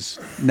this is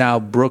now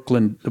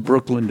Brooklyn, the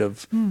Brooklyn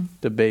of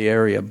the Bay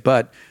Area,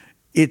 but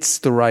it's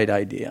the right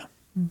idea.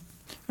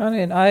 I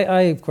mean,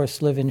 I of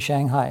course live in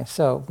Shanghai,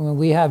 so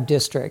we have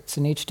districts,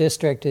 and each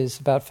district is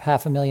about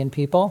 500,000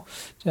 people,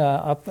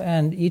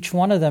 and each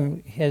one of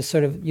them has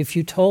sort of. If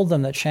you told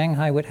them that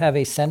Shanghai would have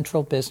a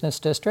central business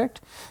district,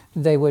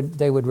 they would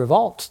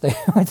revolt.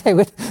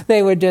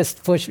 They would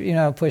just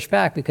push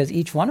back because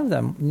each one of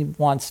them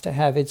wants to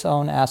have its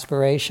own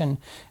aspiration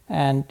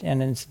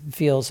and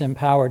feels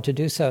empowered to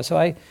do so. So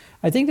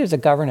I think there's a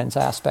governance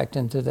aspect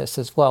into this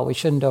as well. We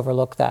shouldn't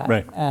overlook that.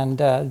 Right. And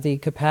the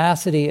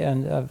capacity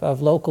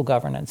of local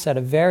governance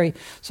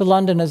so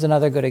London is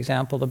another good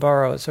example. The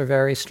boroughs are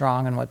very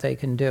strong in what they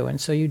can do. And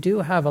so you do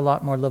have a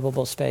lot more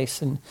livable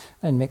space and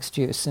mixed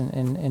use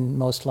in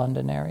most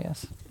London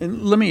areas.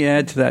 And let me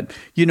add to that,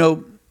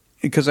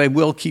 because I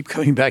will keep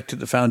coming back to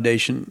the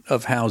foundation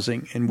of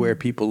housing and where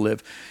people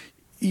live.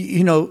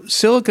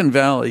 Silicon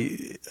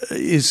Valley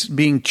is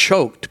being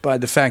choked by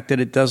the fact that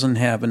it doesn't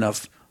have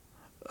enough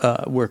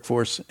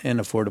workforce and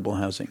affordable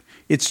housing.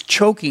 It's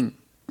choking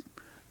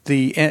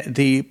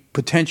the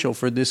potential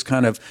for this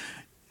kind of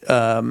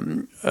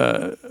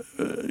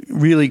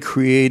really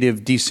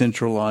creative,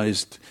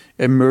 decentralized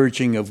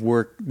emerging of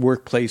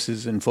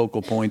workplaces and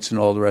focal points and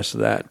all the rest of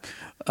that.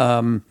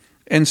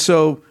 And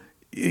so,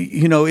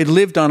 it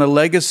lived on a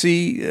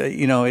legacy.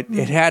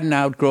 It hadn't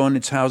outgrown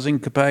its housing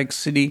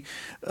capacity.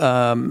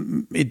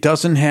 It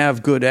doesn't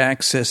have good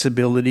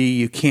accessibility.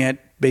 You can't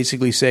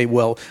basically say,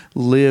 well,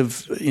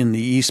 live in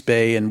the East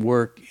Bay and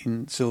work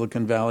in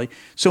Silicon Valley.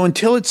 So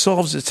until it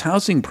solves its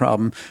housing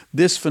problem,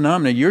 this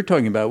phenomenon you're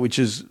talking about, which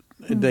is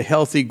the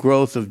healthy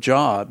growth of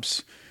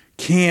jobs,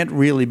 can't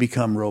really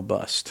become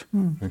robust.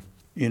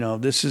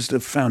 This is the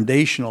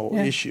foundational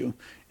issue.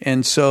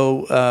 And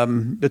so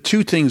the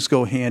two things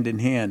go hand in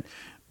hand.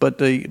 But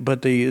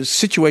the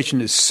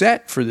situation is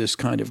set for this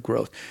kind of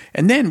growth.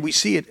 And then we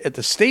see it at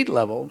the state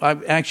level.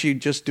 I'm actually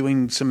just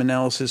doing some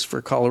analysis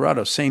for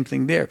Colorado. Same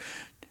thing there.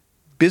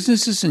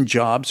 Businesses and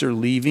jobs are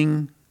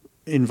leaving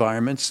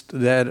environments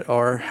that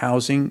are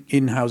housing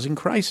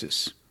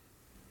crisis.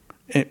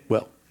 It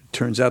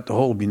turns out the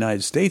whole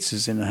United States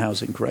is in a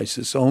housing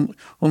crisis. Only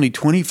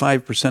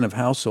 25% of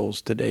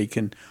households today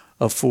can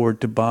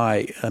afford to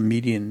buy a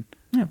median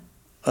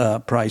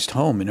priced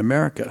home in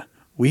America.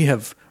 We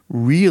have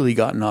really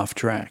gotten off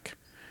track.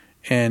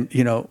 And,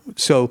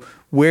 so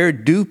where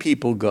do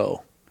people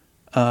go?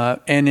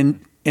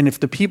 And if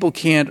the people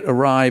can't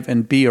arrive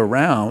and be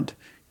around,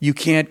 you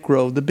can't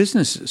grow the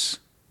businesses.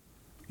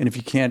 And if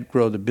you can't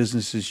grow the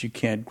businesses, you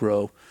can't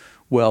grow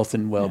wealth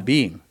and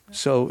well-being. Yeah.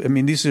 So,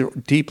 these are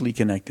deeply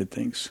connected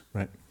things.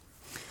 Right.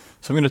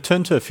 So I'm going to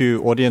turn to a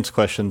few audience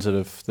questions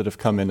that have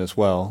come in as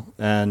well.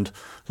 And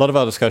a lot of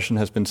our discussion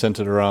has been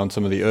centered around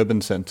some of the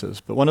urban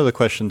centers. But one of the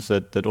questions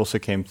that also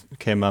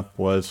came up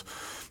was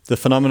the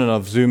phenomenon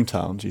of Zoom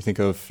towns. You think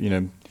of,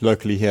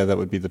 locally here, that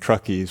would be the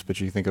Truckies, but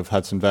you think of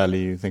Hudson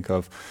Valley, you think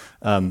of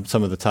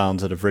some of the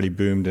towns that have really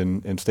boomed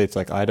in states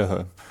like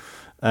Idaho.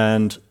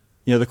 And,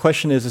 the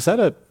question is that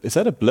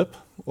a blip,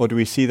 or do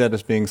we see that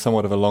as being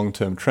somewhat of a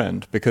long-term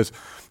trend? Because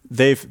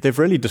they've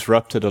really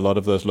disrupted a lot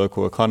of those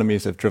local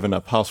economies. They've driven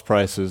up house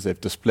prices. They've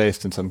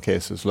displaced, in some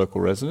cases, local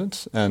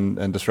residents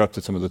and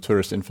disrupted some of the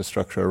tourist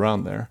infrastructure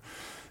around there.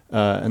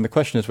 And the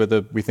question is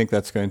whether we think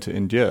that's going to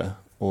endure,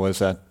 or is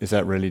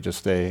that really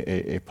just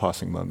a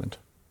passing moment?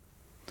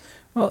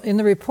 Well, in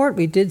the report,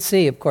 we did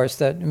see, of course,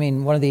 that,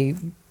 one of the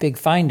big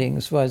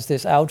findings was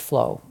this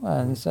outflow.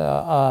 And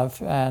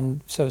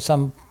so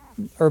some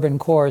urban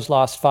cores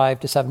lost 5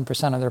 to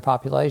 7% of their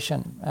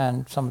population,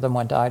 and some of them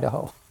went to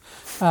Idaho.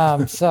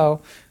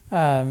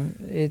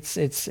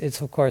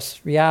 It's of course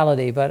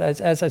reality. But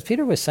as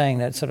Peter was saying,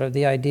 that sort of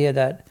the idea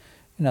that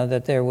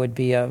that there would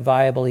be a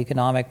viable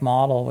economic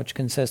model which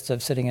consists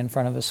of sitting in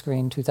front of a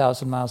screen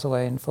 2,000 miles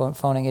away and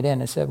phoning it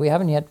in. Is that we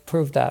haven't yet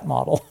proved that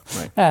model.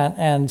 Right.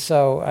 And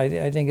so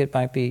I think it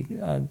might be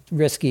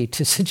risky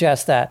to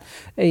suggest that.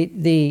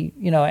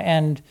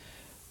 And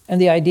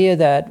the idea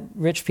that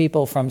rich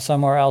people from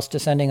somewhere else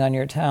descending on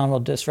your town will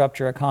disrupt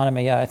your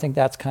economy, I think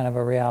that's kind of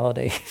a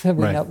reality.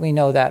 We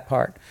know that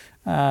part.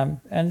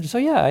 And so,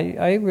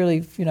 I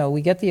really,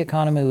 we get the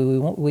economy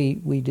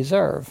we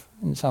deserve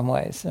in some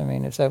ways.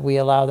 If we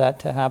allow that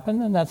to happen,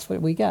 then that's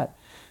what we get.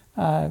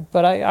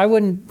 But I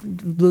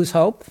wouldn't lose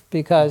hope,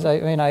 because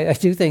I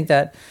do think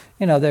that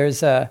there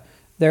is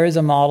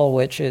a model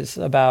which is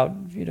about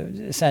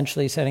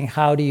essentially saying,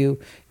 how do you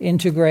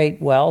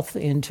integrate wealth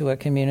into a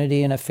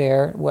community in a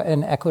fair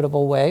and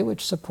equitable way,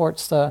 which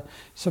supports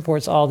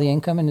all the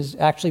income and is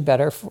actually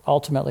better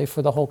ultimately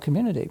for the whole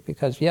community.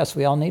 Because yes,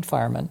 we all need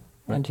firemen.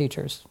 Right. And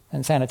teachers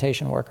and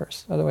sanitation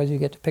workers. Otherwise, you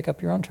get to pick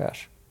up your own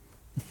trash.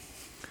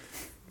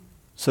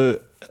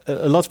 So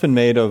a lot's been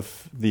made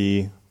of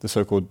the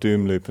so-called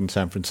doom loop in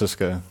San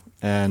Francisco,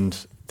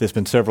 and there's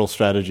been several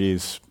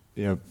strategies,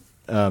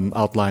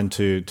 outlined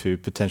to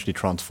potentially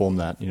transform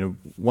that.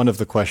 One of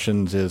the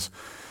questions is,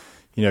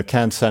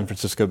 can San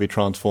Francisco be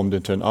transformed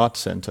into an arts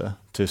center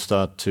to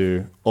start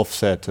to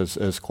offset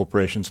as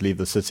corporations leave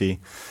the city?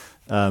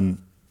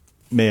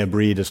 Mayor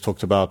Breed has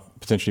talked about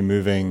potentially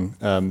moving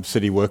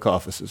city worker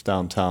offices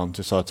downtown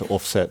to start to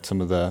offset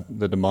some of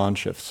the demand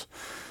shifts.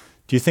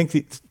 Do you think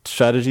the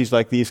strategies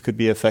like these could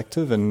be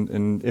effective?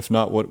 And if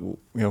not,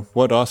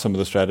 what are some of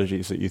the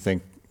strategies that you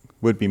think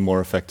would be more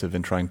effective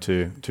in trying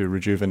to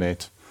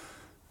rejuvenate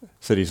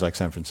cities like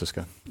San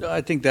Francisco? I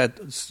think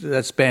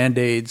that's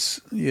Band-Aids,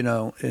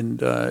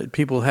 and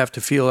people have to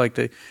feel like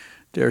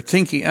they're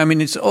thinking.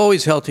 It's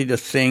always healthy to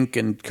think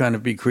and kind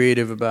of be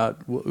creative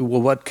about,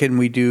 what can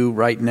we do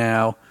right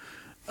now?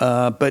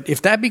 But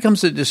if that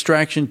becomes a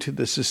distraction to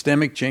the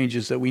systemic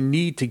changes that we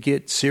need to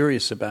get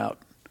serious about,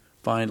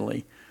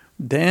 finally,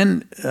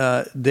 then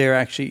they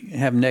actually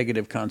have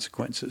negative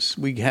consequences.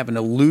 We have an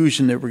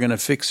illusion that we're going to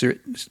fix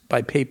it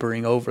by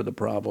papering over the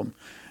problem,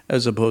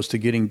 as opposed to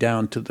getting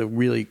down to the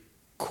really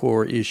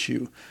core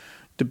issue.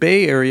 The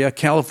Bay Area,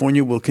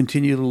 California, will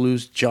continue to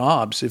lose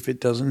jobs if it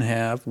doesn't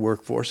have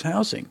workforce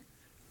housing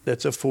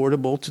that's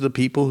affordable to the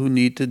people who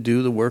need to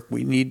do the work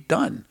we need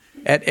done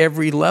at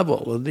every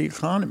level of the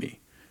economy.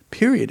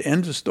 Period.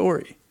 End of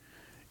story.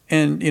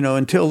 And,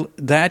 until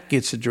that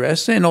gets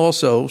addressed, and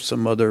also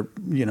some other,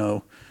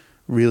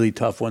 really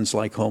tough ones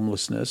like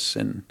homelessness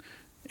and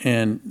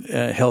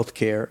health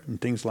care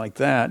and things like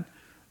that,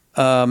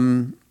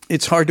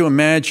 it's hard to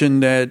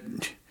imagine that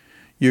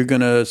you're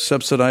going to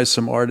subsidize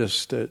some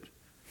artists that,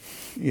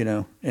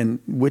 and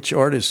which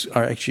artists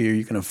are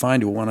you going to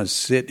find who want to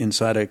sit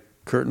inside a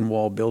curtain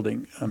wall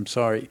building? I'm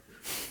sorry.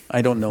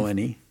 I don't know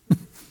any.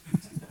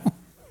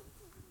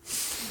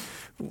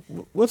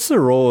 What's the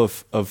role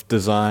of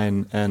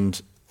design and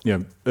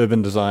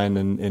urban design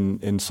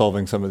in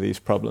solving some of these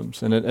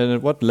problems? And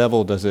at what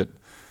level does it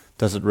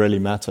really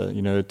matter?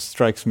 It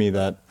strikes me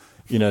that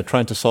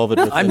trying to solve it.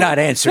 I'm not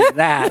answering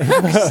that.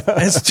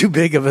 That's too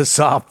big of a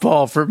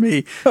softball for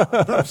me.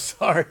 I'm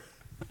sorry.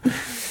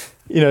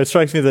 It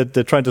strikes me that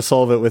they're trying to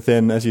solve it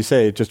within, as you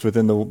say, just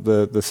within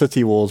the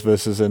city walls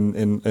versus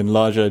in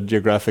larger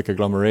geographic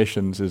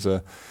agglomerations is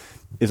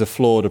a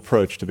flawed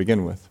approach to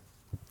begin with.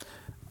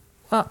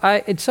 Well,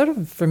 it sort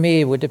of, for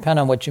me, would depend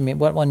on what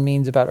one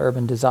means about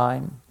urban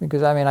design.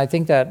 Because, I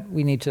think that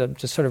we need to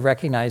just sort of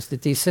recognize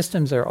that these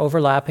systems are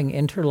overlapping,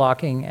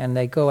 interlocking, and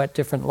they go at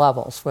different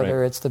levels,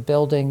 whether it's the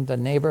building, the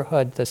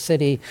neighborhood, the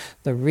city,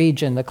 the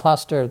region, the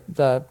cluster,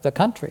 the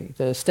country,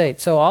 the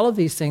state. So all of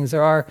these things,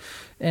 there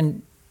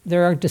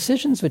are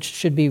decisions which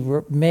should be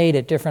made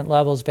at different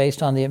levels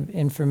based on the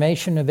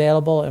information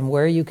available and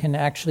where you can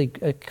actually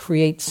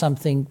create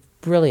something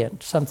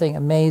brilliant, something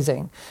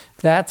amazing.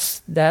 That's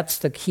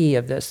the key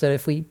of this, that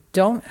if we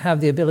don't have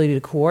the ability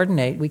to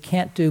coordinate, we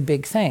can't do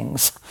big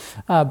things.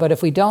 But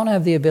if we don't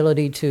have the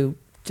ability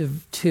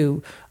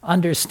to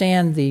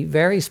understand the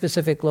very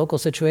specific local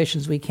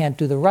situations, we can't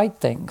do the right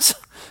things.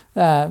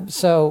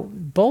 So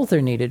both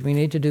are needed. We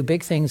need to do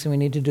big things and we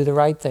need to do the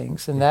right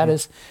things. And that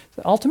is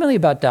ultimately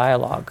about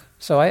dialogue.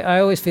 So I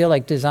always feel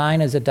like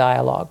design is a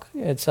dialogue.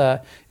 It's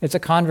a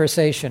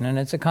conversation, and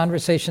it's a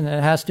conversation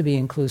that has to be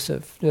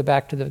inclusive, to go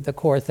back to the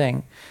core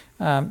thing.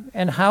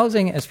 And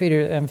housing, as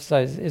Peter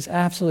emphasized, is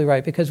absolutely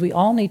right, because we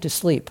all need to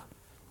sleep.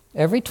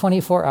 Every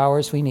 24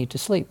 hours we need to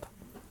sleep.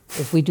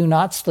 If we do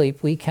not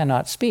sleep, we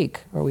cannot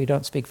speak, or we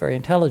don't speak very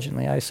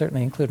intelligently. I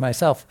certainly include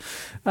myself.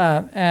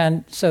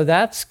 And so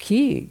that's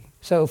key.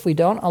 So if we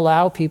don't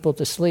allow people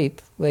to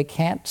sleep, they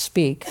can't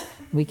speak,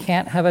 we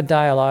can't have a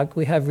dialogue,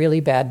 we have really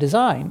bad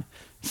design.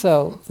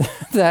 So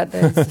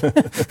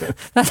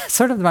that's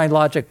sort of my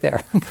logic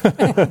there.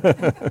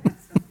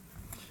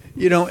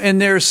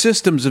 And there are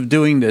systems of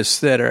doing this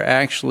that are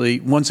actually,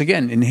 once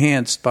again,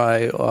 enhanced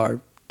by our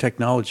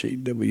technology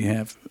that we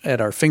have at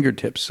our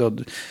fingertips. So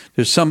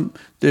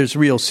there's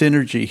real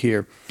synergy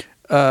here.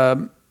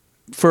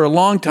 For a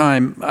long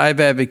time, I've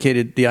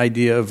advocated the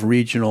idea of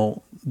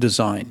regional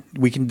design.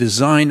 We can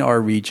design our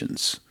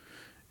regions.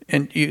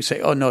 And you say,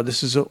 oh, no,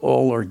 this is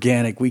all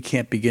organic. We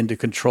can't begin to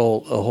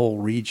control a whole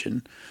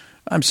region.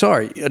 I'm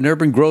sorry. An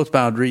urban growth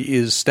boundary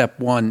is step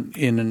one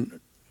in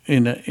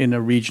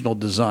a regional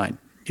design.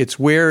 It's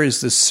where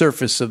is the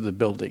surface of the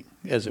building,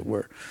 as it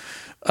were.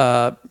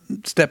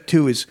 Step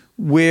two is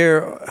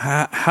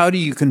how do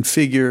you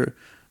configure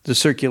the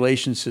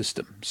circulation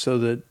system so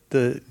that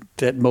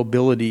that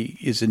mobility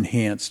is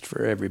enhanced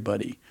for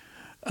everybody.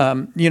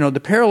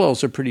 The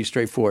parallels are pretty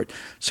straightforward.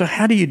 So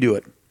how do you do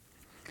it?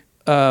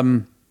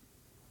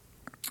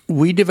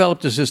 We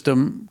developed a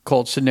system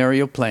called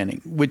scenario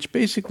planning, which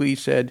basically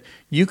said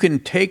you can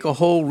take a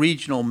whole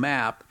regional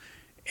map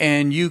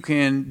and you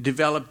can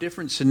develop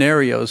different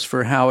scenarios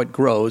for how it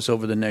grows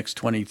over the next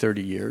 20,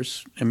 30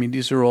 years. I mean,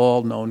 these are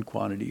all known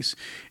quantities.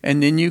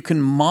 And then you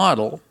can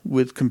model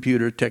with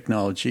computer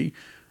technology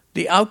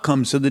the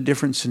outcomes of the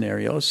different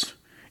scenarios.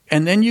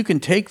 And then you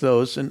can take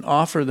those and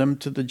offer them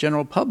to the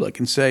general public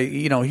and say,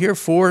 here are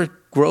 4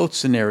 growth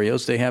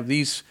scenarios. They have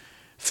these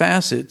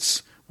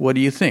facets. What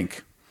do you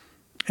think?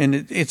 And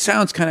it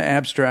sounds kind of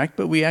abstract,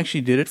 but we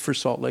actually did it for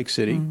Salt Lake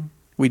City. Mm.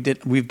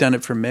 We've done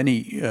it for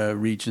many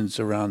regions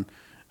around.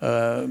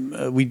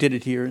 We did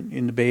it here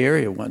in the Bay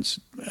Area once.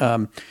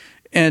 And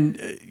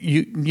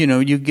you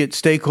get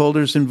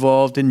stakeholders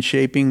involved in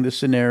shaping the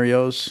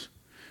scenarios,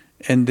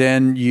 and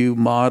then you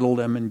model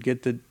them and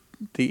get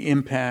the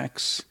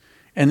impacts.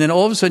 And then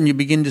all of a sudden you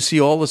begin to see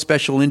all the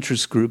special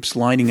interest groups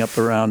lining up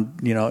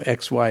around,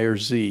 X, Y, or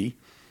Z.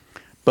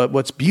 But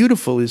what's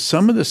beautiful is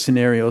some of the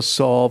scenarios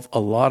solve a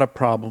lot of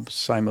problems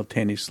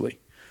simultaneously,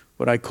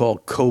 what I call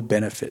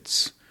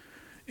co-benefits.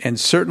 And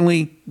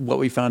certainly what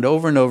we found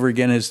over and over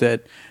again is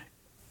that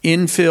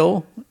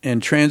infill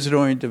and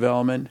transit-oriented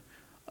development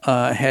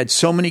had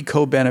so many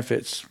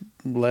co-benefits: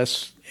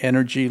 less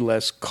energy,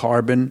 less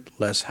carbon,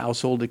 less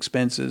household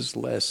expenses,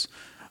 less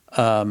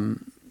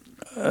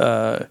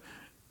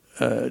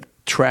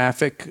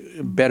traffic,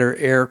 better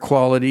air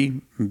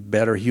quality,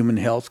 better human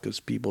health,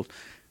 because people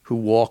who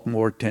walk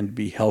more tend to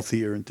be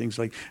healthier and things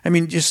like. I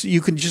mean,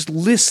 you can just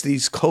list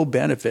these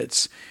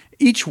co-benefits.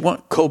 Each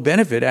one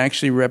co-benefit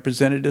actually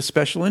represented a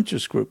special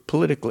interest group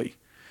politically.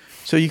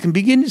 So you can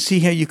begin to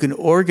see how you can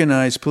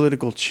organize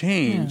political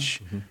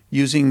change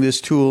using this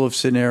tool of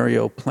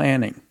scenario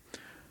planning.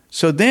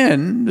 So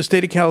then the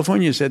state of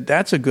California said,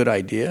 that's a good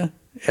idea.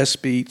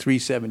 SB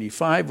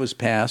 375 was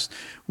passed,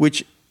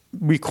 which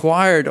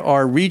required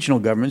our regional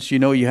governments, you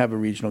have a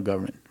regional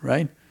government,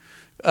 right?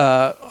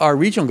 Our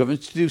regional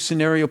governments to do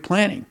scenario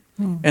planning.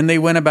 And they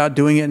went about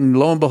doing it, and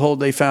lo and behold,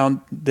 they found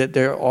that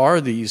there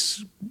are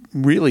these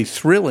really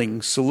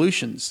thrilling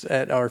solutions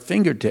at our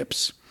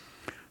fingertips.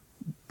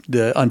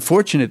 The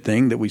unfortunate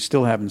thing that we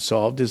still haven't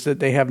solved is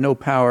that they have no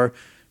power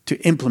to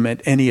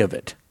implement any of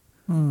it.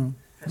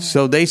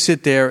 So they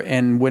sit there,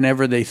 and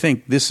whenever they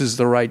think this is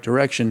the right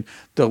direction,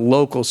 the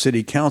local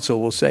city council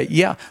will say,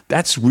 yeah,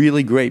 that's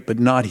really great, but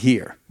not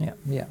here.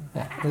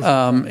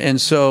 And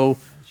so,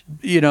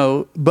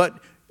 but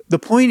the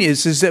point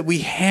is that we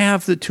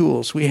have the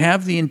tools, we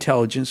have the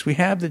intelligence, we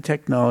have the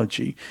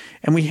technology,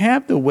 and we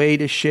have the way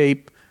to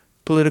shape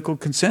political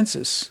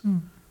consensus.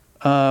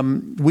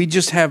 We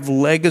just have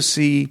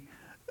legacy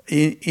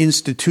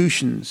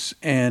institutions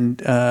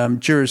and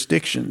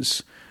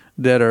jurisdictions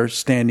that are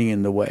standing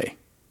in the way.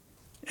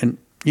 And,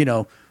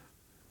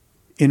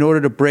 in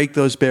order to break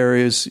those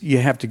barriers, you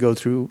have to go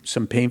through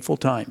some painful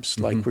times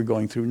like we're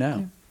going through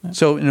now.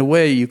 So in a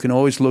way, you can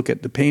always look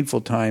at the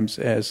painful times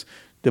as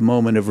the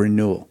moment of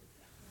renewal.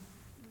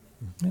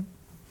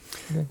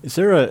 Is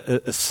there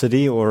a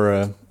city or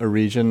a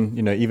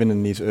region, even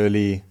in these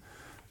early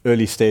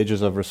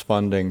stages of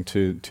responding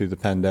to the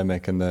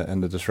pandemic and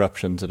the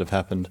disruptions that have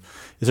happened,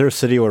 is there a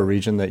city or a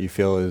region that you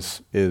feel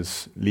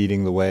is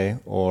leading the way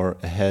or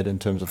ahead in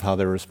terms of how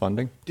they're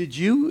responding? Did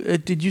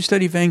you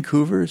study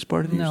Vancouver as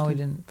part of the No, we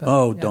didn't.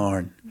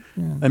 Darn.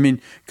 Yeah. I mean,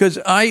 because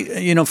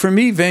for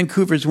me,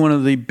 Vancouver is one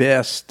of the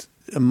best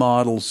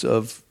models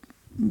of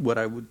what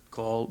I would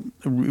call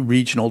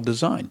regional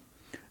design.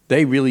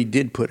 They really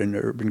did put an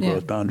urban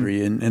growth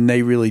boundary in, and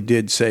they really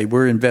did say,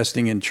 we're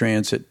investing in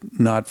transit,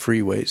 not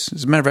freeways.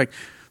 As a matter of fact,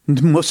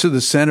 most of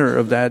the center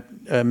of that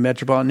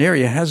metropolitan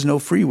area has no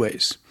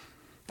freeways.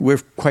 We're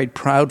quite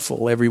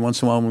proudful every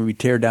once in a while when we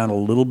tear down a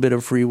little bit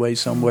of freeway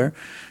somewhere.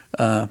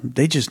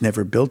 They just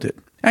never built it.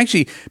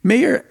 Actually,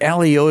 Mayor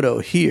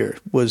Alioto here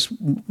was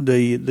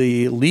the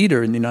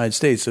leader in the United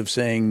States of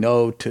saying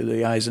no to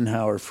the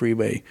Eisenhower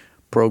freeway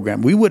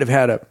program. We would have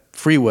had a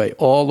freeway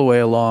all the way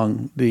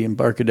along the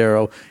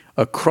Embarcadero,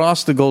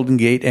 across the Golden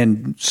Gate,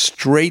 and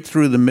straight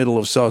through the middle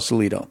of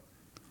Sausalito.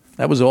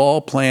 That was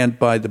all planned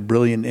by the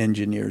brilliant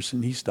engineers,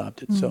 and he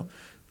stopped it. So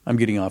I'm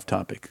getting off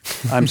topic.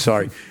 I'm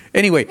sorry.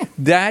 Anyway,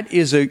 that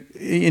is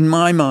in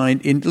my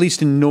mind, at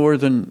least in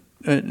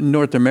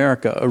North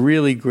America, a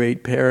really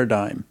great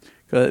paradigm.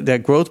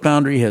 That growth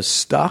boundary has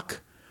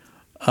stuck.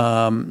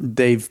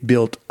 They've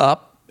built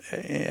up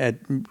at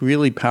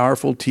really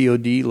powerful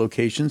TOD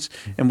locations.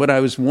 And what I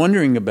was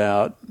wondering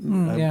about,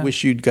 I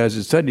wish you guys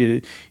had studied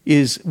it,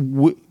 is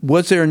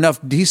was there enough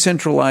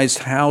decentralized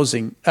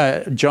housing,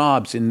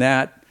 jobs in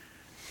that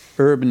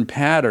urban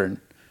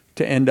pattern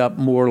to end up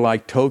more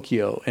like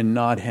Tokyo and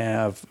not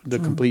have the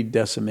complete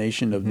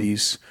decimation of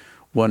these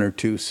one or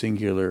two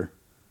singular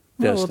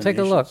destinations?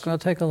 We'll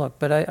take a look.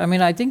 But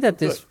I think that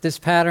this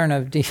pattern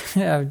of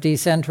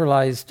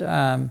decentralized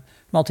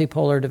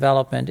multipolar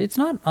development, it's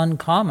not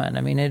uncommon.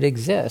 I mean, it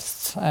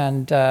exists.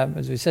 And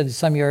as we said,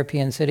 some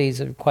European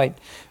cities are quite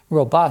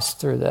robust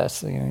through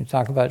this. You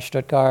talk about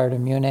Stuttgart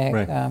and Munich.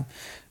 Right.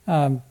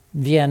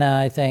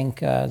 Vienna, I think,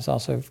 is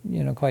also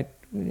quite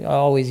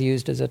always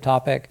used as a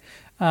topic.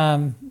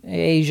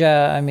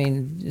 Asia, I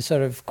mean,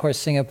 of course,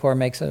 Singapore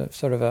makes a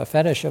sort of a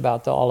fetish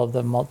about all of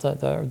the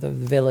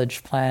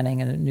village planning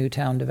and new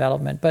town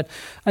development. But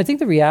I think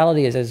the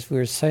reality is, as we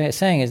were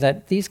saying, is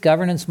that these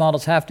governance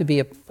models have to be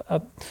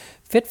a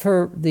fit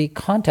for the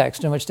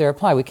context in which they're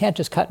applied. We can't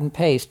just cut and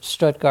paste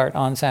Stuttgart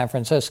on San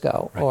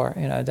Francisco, right. Or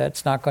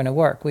that's not going to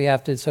work. We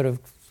have to sort of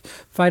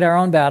fight our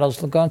own battles,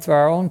 go through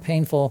our own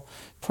painful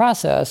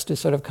process to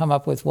sort of come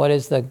up with what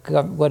is the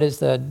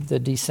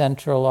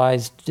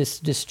decentralized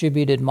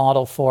distributed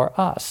model for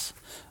us.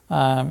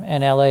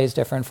 And LA is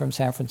different from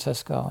San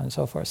Francisco and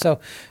so forth. So,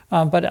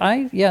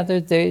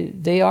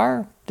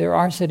 there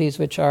are cities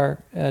which are,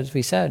 as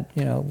we said,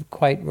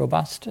 quite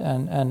robust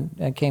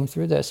and came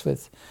through this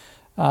with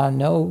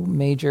no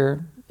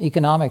major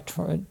economic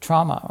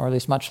trauma, or at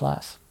least much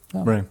less.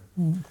 So. Right.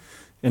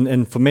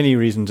 And for many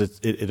reasons,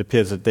 it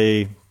appears that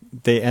they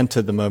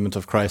entered the moment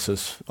of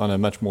crisis on a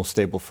much more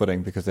stable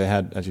footing, because they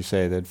had, as you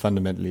say, they'd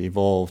fundamentally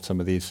evolved some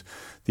of these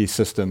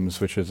systems,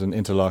 which is an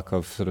interlock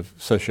of sort of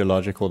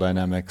sociological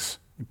dynamics,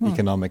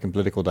 economic and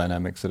political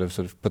dynamics that have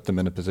sort of put them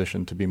in a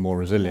position to be more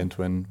resilient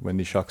when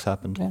these shocks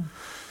happened.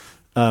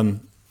 Yeah.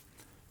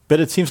 But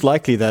it seems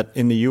likely that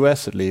in the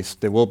US, at least,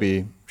 there will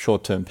be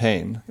short-term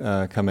pain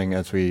coming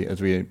as we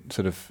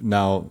sort of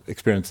now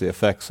experience the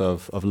effects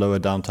of lower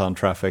downtown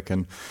traffic.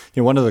 And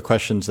one of the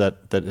questions that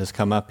has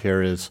come up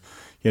here is,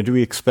 do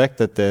we expect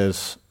that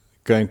there's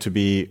going to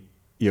be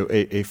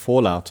a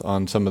fallout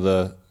on some of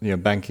the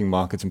banking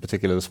markets, in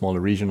particular the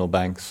smaller regional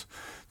banks?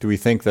 Do we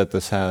think that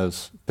this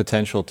has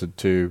potential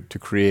to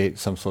create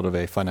some sort of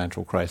a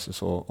financial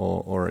crisis,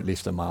 or at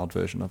least a mild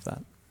version of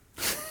that?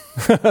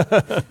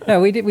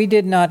 No, we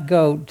did not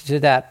go to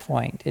that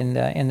point in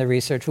the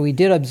research. What we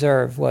did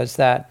observe was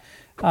that,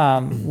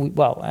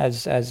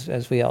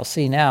 as we all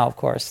see now, of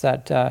course,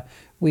 that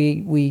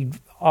we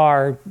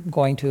are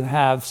going to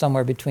have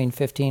somewhere between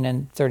 15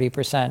 and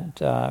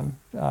 30%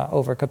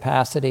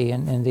 overcapacity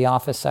in the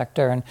office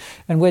sector,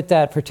 and with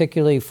that,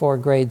 particularly for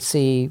grade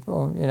C,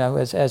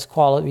 as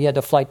quality, we had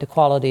to flight to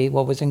quality.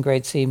 What was in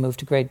grade C moved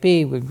to grade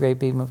B. With grade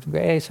B moved to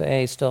grade A. So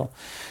A is still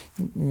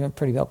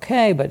pretty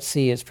okay, but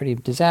C is pretty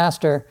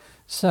disaster.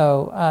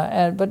 So,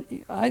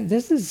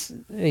 this is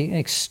an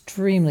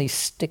extremely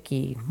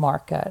sticky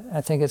market.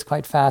 I think it's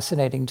quite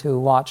fascinating to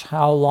watch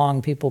how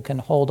long people can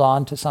hold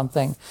on to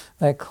something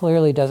that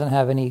clearly doesn't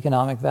have any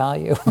economic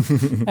value.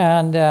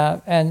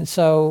 and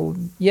so,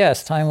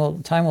 yes, time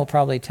will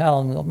probably tell,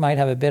 and we might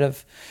have a bit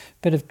of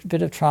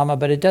trauma,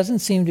 but it doesn't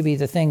seem to be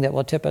the thing that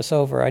will tip us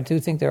over. I do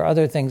think there are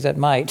other things that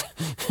might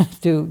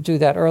do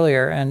that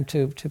earlier. And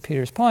to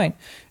Peter's point,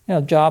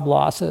 job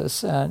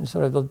losses and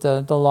sort of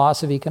the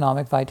loss of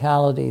economic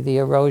vitality, the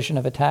erosion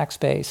of a tax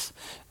base.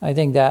 I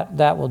think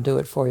that will do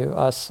it for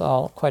us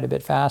all quite a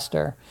bit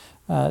faster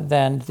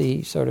than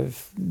the sort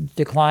of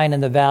decline in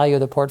the value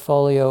of the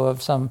portfolio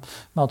of some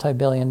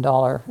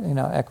multi-billion-dollar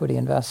equity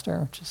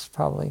investor, which is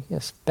probably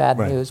bad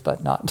right. news,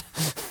 but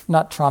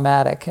not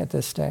traumatic at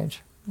this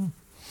stage.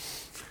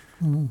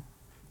 Mm-hmm.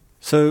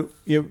 So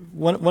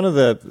one of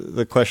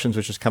the questions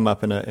which has come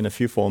up in a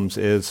few forms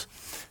is,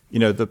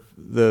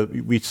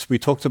 we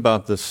talked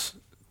about this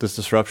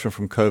disruption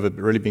from COVID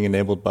really being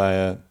enabled by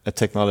a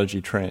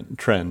technology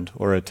trend,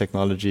 or a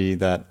technology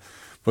that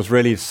was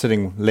really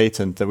sitting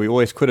latent that we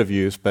always could have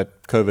used,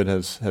 but COVID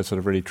has sort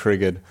of really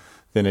triggered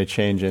then a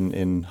change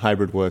in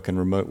hybrid work and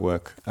remote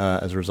work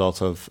as a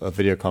result of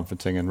video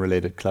conferencing and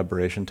related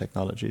collaboration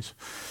technologies.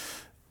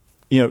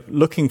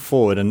 Looking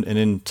forward, and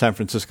in San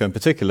Francisco in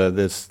particular,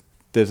 there's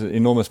an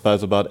enormous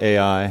buzz about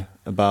AI,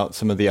 about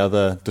some of the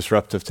other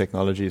disruptive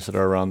technologies that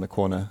are around the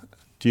corner.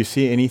 Do you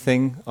see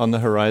anything on the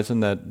horizon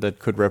that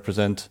could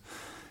represent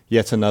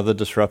yet another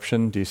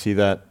disruption? Do you see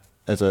that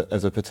as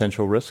a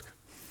potential risk?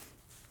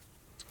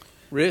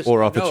 Risk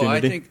or opportunity? No,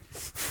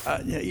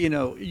 I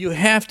think you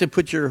have to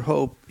put your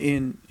hope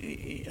in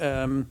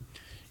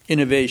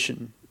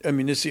innovation. I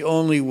mean, it's the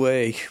only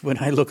way. When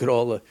I look at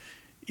all the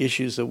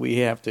issues that we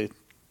have to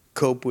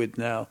cope with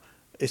now,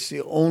 it's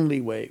the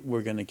only way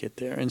we're going to get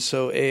there. And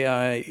so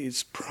AI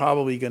is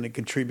probably going to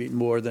contribute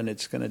more than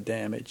it's going to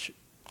damage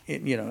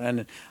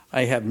and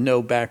I have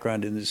no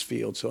background in this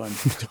field, so I'm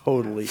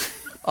totally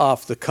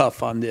off the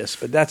cuff on this.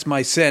 But that's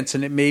my sense,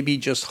 and it may be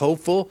just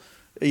hopeful,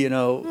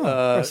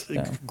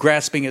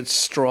 grasping at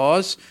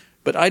straws.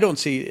 But I don't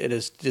see it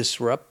as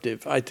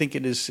disruptive. I think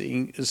it is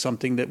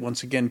something that,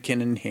 once again,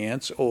 can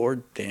enhance or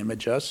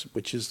damage us,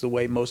 which is the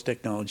way most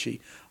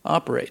technology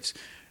operates.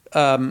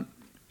 I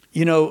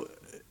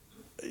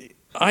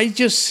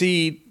just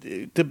see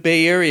the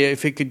Bay Area,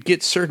 if it could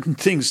get certain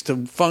things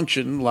to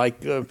function,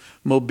 like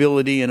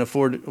mobility and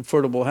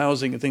affordable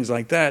housing and things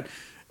like that,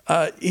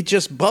 it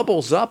just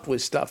bubbles up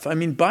with stuff. I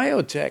mean,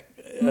 biotech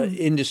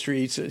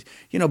industries,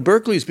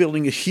 Berkeley's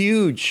building a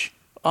huge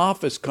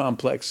office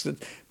complex,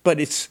 but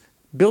it's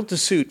built to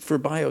suit for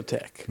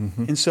biotech.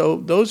 Mm-hmm. And so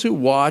those who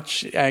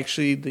watch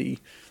actually the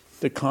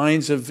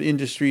kinds of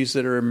industries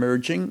that are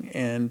emerging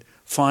and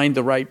find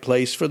the right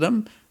place for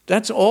them,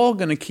 that's all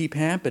going to keep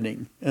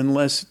happening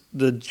unless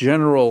the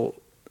general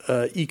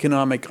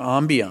economic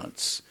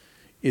ambiance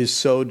is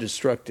so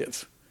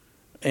destructive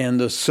and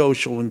the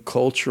social and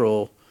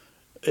cultural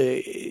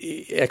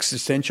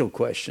existential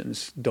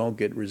questions don't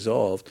get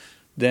resolved.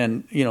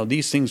 Then,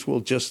 these things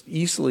will just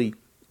easily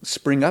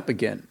spring up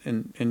again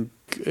and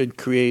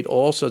create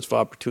all sorts of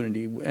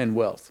opportunity and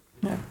wealth.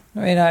 Yeah. I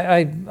mean,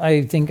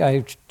 I think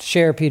I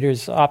share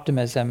Peter's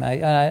optimism.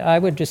 I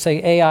would just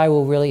say AI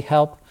will really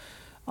help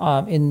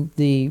in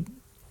the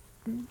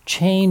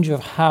change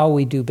of how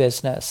we do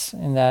business,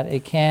 in that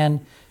it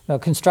can,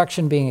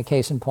 construction being a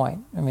case in point.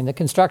 I mean, the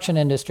construction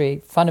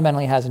industry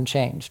fundamentally hasn't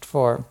changed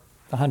for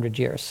 100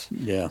 years.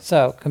 Yeah.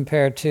 So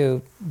compared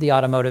to the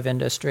automotive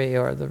industry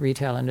or the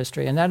retail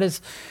industry, and that is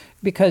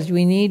because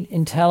we need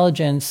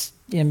intelligence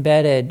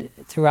embedded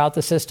throughout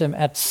the system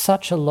at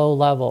such a low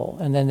level,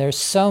 and then there's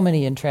so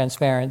many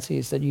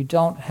intransparencies that you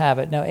don't have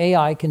it. Now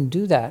AI can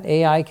do that.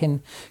 AI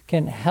can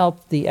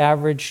help the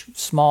average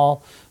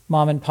small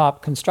mom and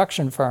pop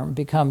construction firm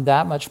become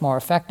that much more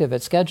effective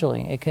at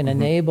scheduling. It can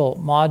enable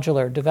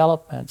modular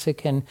developments. It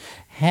can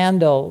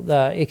handle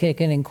it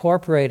can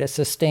incorporate a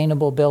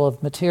sustainable bill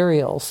of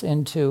materials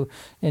into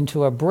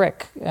a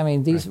brick. I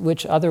mean, these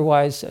which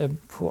otherwise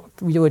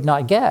you would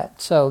not get.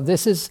 So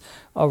this is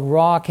a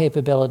raw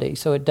capability.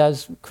 So it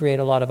does create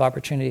a lot of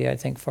opportunity, I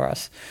think, for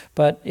us.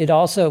 But it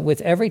also,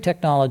 with every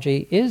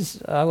technology,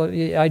 is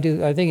I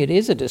think it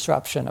is a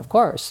disruption, of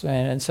course.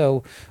 And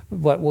so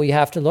what we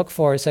have to look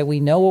for is that we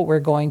know what we're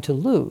going to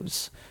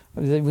lose.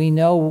 We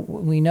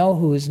know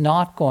who is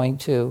not going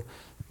to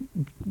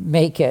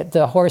make it.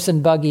 The horse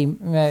and buggy,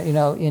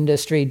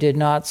 industry did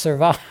not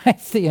survive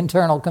the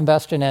internal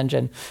combustion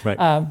engine. Right.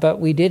 But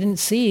we didn't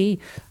see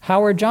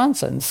Howard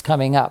Johnson's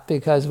coming up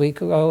because we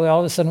all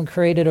of a sudden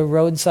created a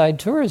roadside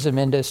tourism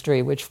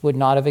industry, which would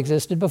not have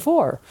existed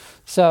before.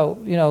 So,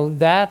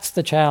 that's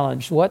the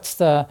challenge. What's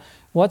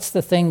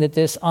the thing that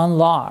this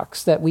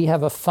unlocks that we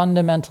have a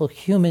fundamental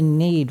human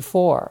need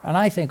for? And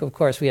I think, of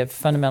course, we have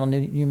fundamental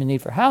human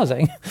need for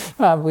housing.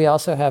 We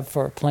also have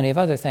for plenty of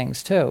other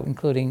things, too,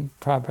 including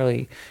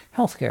probably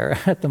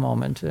healthcare at the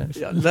moment.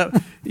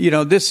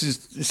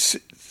 This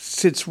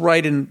sits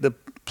right in the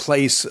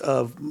place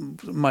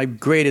of my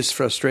greatest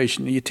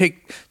frustration. You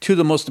take two of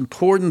the most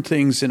important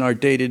things in our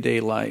day-to-day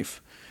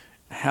life,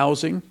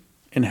 housing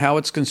and how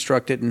it's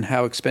constructed and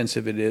how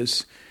expensive it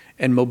is,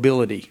 and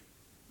mobility,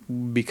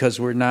 because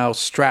we're now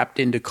strapped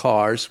into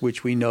cars,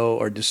 which we know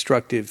are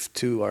destructive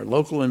to our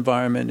local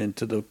environment and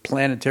to the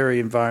planetary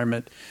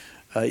environment,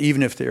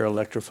 even if they're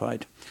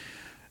electrified.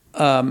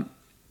 And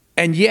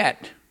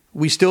yet,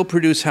 we still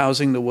produce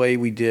housing the way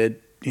we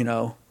did,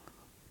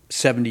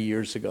 70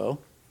 years ago,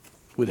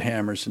 with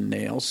hammers and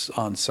nails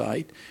on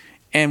site.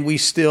 And we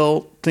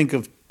still think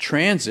of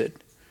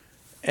transit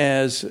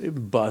as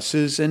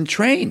buses and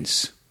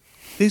trains.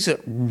 These are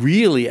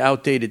really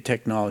outdated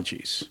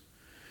technologies.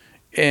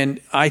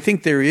 And I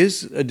think there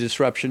is a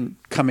disruption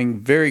coming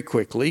very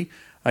quickly.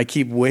 I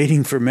keep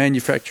waiting for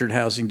manufactured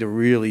housing to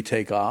really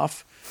take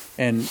off.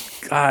 And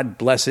God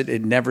bless it,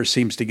 it never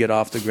seems to get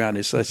off the ground.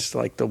 It's just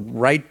like the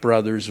Wright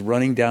brothers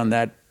running down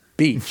that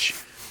beach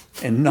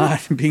and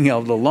not being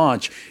able to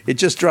launch. It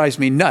just drives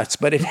me nuts.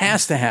 But it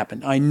has to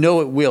happen. I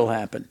know it will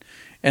happen.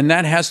 And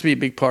that has to be a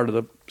big part of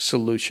the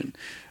solution.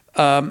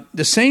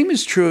 The same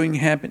is true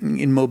happening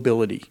in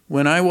mobility.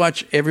 When I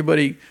watch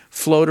everybody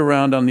float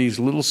around on these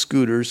little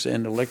scooters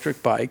and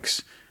electric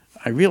bikes,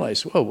 I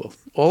realize, well,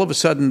 all of a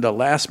sudden the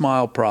last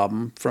mile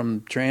problem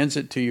from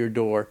transit to your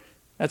door,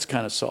 that's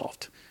kind of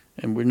solved.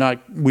 And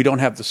we don't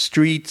have the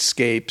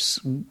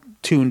streetscapes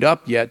tuned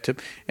up yet,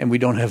 and we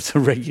don't have the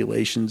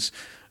regulations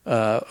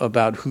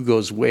about who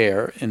goes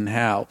where and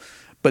how.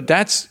 But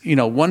that's,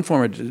 one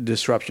form of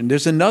disruption.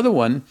 There's another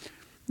one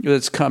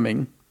that's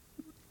coming.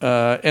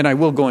 And I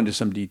will go into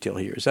some detail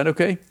here. Is that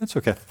okay? That's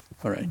okay.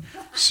 All right.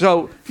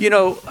 So,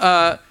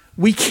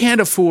 we can't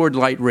afford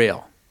light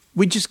rail.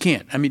 We just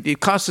can't. I mean,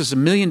 it costs us $1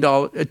 million,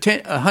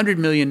 $100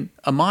 million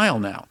a mile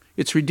now.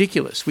 It's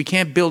ridiculous. We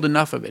can't build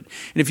enough of it.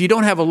 And if you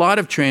don't have a lot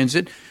of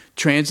transit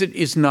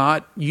is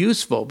not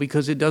useful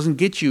because it doesn't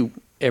get you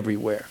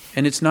everywhere.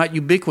 And it's not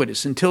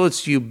ubiquitous. Until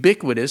it's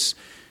ubiquitous,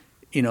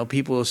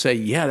 people will say,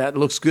 yeah, that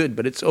looks good,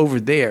 but it's over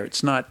there.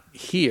 It's not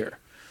here.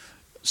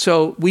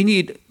 So we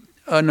need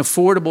an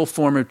affordable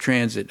form of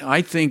transit.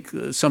 I think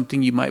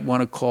something you might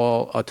want to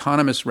call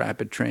autonomous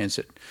rapid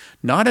transit.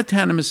 Not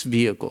autonomous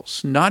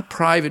vehicles, not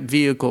private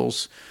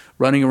vehicles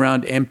running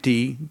around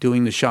empty,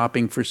 doing the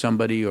shopping for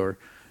somebody or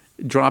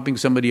dropping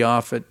somebody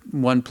off at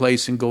one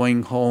place and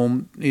going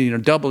home,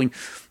 doubling.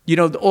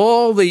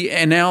 All the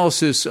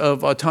analysis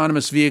of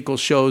autonomous vehicles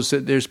shows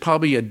that there's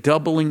probably a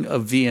doubling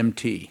of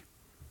VMT.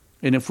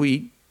 And if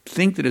we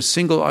think that a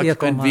single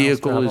occupant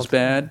vehicle is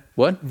bad,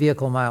 what?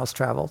 Vehicle miles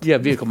traveled. Yeah,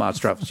 vehicle miles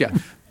traveled, yeah.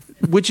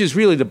 Which is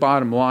really the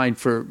bottom line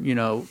for,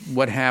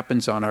 what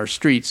happens on our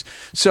streets.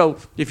 So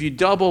if you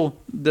double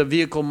the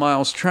vehicle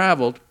miles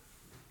traveled,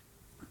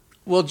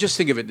 well, just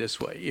think of it this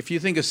way. If you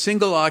think a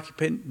single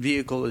occupant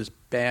vehicle is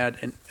bad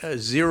and a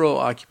zero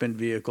occupant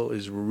vehicle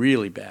is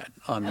really bad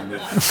on the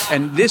move.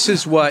 And this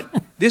is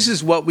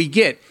what we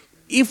get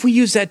if we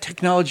use that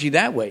technology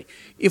that way.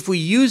 If we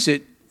use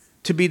it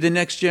to be the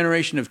next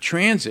generation of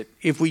transit,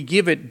 if we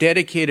give it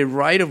dedicated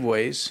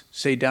right-of-ways,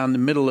 say down the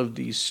middle of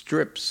these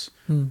strips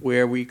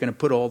where we're going to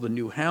put all the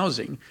new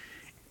housing,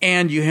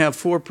 and you have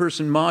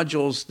 4-person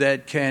modules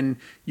that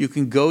you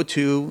can go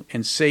to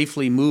and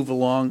safely move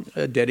along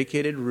a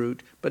dedicated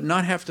route, but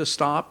not have to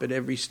stop at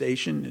every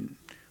station and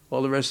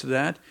all the rest of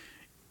that,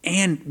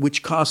 and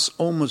which costs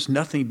almost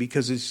nothing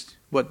because it's,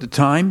 the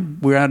time?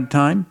 We're out of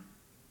time?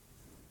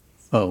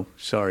 Oh,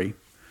 sorry.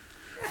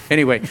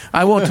 Anyway,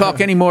 I won't talk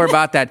any more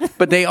about that,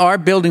 but they are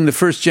building the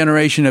first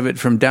generation of it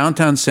from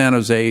downtown San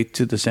Jose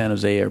to the San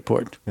Jose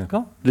airport. Yeah.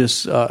 Cool.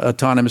 This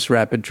autonomous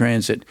rapid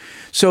transit.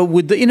 So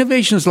with the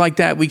innovations like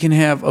that, we can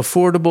have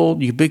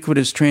affordable,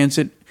 ubiquitous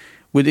transit.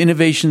 With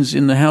innovations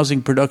in the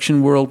housing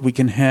production world, we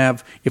can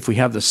have, if we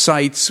have the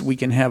sites, we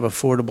can have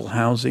affordable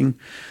housing.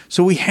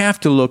 So we have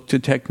to look to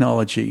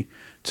technology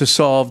to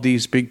solve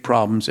these big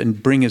problems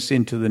and bring us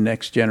into the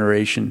next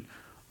generation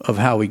of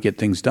how we get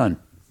things done.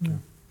 Yeah.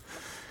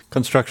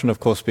 Construction, of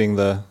course, being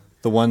the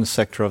one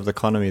sector of the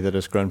economy that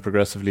has grown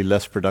progressively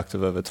less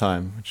productive over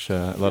time, which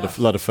a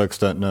lot of folks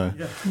don't know.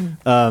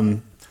 Yeah.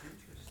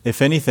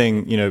 If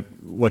anything,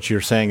 what you're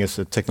saying is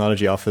that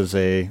technology offers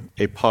a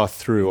path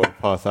through or a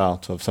path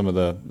out of some of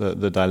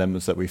the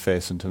dilemmas that we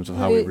face in terms of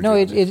how we reduce. No,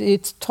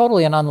 it's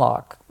totally an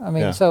unlock. I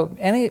mean, so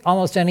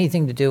almost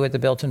anything to do with the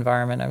built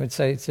environment, I would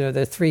say, so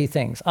there are 3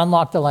 things: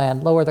 unlock the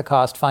land, lower the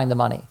cost, find the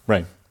money.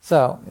 Right.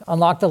 So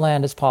unlock the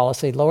land is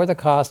policy, lower the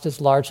cost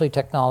is largely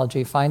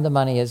technology, find the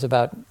money is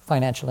about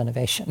financial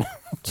innovation.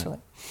 Actually.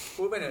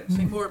 Well, wait a minute.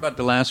 Say more about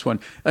the last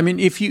one. I mean,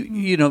 if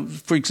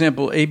for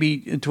example, AB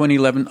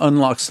 2011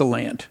 unlocks the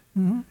land,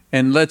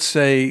 and let's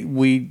say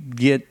we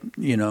get,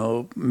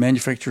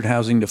 manufactured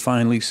housing to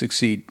finally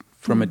succeed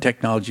from a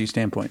technology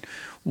standpoint,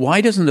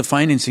 why doesn't the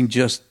financing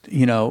just,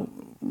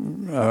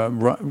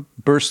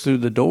 burst through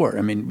the door?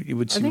 I mean, it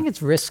would seem. I think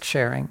it's risk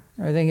sharing.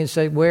 I think it's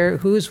like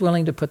who's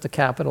willing to put the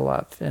capital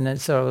up, and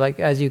so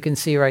as you can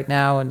see right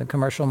now in the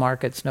commercial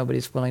markets,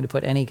 nobody's willing to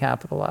put any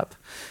capital up.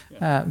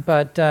 Yeah.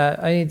 But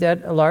I think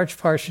that a large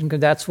portion,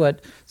 that's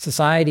what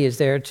society is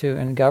there to,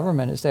 and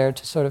government is there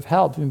to sort of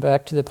help. And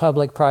back to the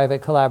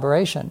public-private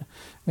collaboration.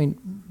 I mean,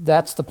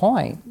 that's the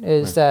point,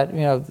 is that,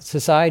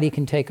 society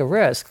can take a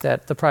risk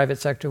that the private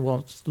sector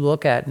will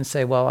look at and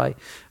say, well,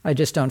 I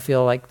just don't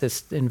feel like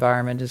this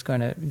environment is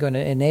going to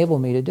enable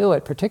me to do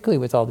it, particularly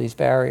with all these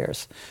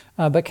barriers.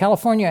 But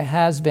California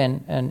has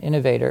been an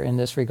innovator in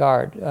this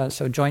regard.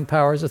 So joint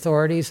powers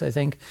authorities, I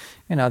think,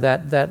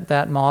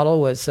 that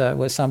model was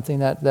something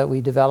that we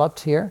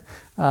developed here.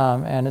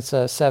 And it's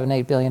a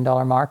 $7-8 billion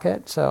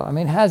market. So, I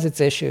mean, it has its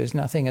issues.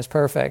 Nothing is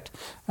perfect.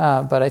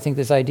 But I think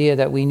this idea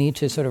that we need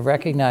to sort of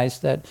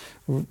recognize that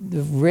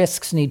the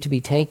risks need to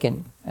be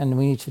taken, and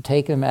we need to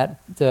take them at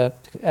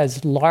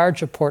as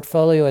large a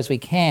portfolio as we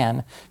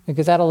can,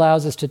 because that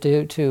allows us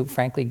to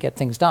frankly get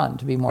things done,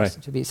 to be more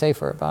to be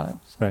safer about it.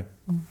 So. Right.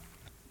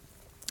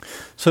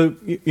 So,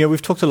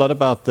 we've talked a lot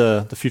about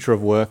the future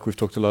of work. We've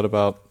talked a lot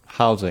about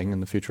housing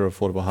and the future of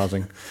affordable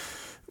housing.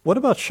 What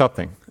about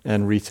shopping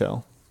and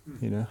retail?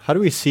 How do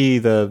we see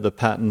the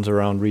patterns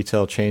around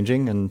retail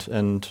changing,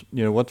 and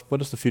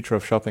what is the future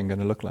of shopping going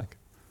to look like?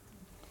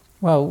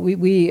 Well,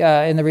 we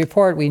in the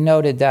report we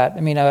noted that. I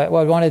mean,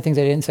 one of the things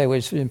I didn't say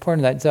was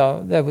important, that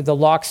the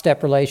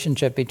lockstep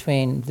relationship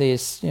between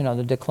these,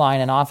 the decline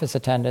in office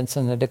attendance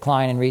and the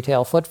decline in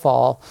retail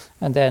footfall,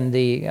 and then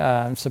the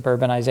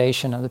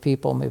suburbanization of the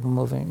people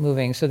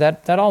moving. So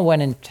that all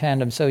went in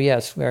tandem. So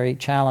yes, very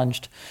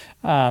challenged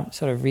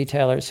sort of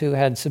retailers who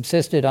had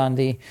subsisted on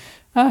the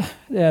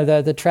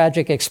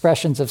tragic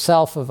expressions of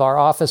self of our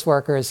office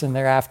workers and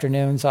their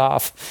afternoons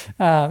off,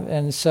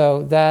 and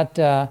so that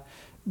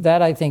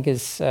I think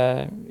is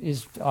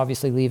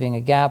obviously leaving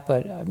a gap.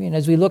 But I mean,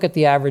 as we look at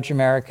the average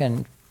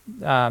American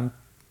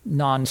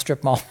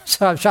non-strip mall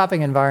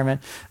shopping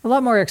environment, a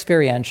lot more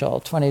experiential.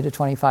 20 to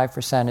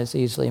 25% is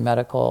easily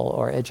medical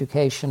or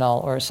educational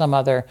or some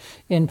other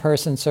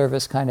in-person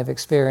service kind of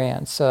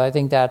experience. So I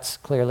think that's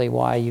clearly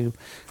why you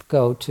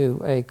go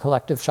to a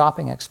collective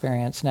shopping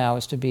experience now,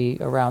 is to be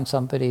around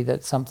somebody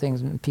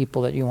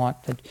people that you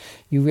want, that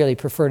you really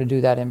prefer to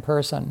do that in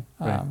person.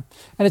 Right.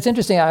 And it's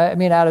interesting, I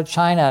mean, out of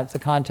China, the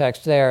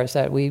context there is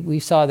that we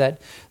saw that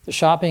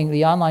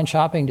the online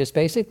shopping just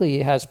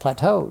basically has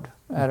plateaued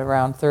at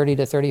around 30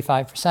 to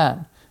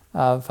 35%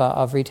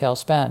 of retail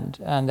spend.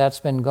 And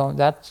that's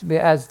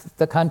as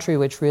the country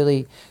which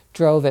really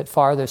drove it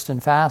farthest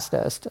and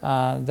fastest.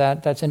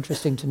 That's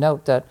interesting to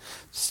note that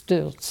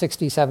still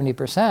 60,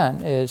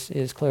 70%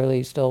 is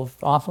clearly still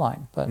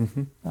offline. But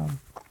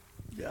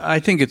I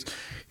think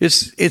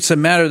it's a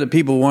matter that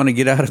people want to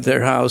get out of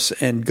their house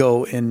and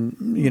go and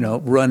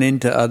run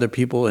into other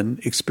people and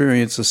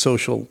experience a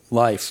social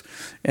life.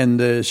 And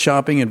the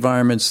shopping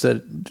environments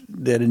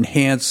that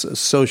enhance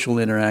social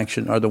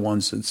interaction are the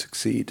ones that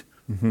succeed.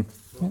 Mm-hmm.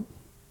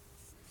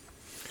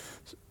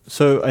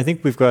 So I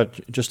think we've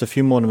got just a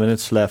few more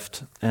minutes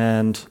left,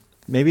 and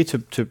maybe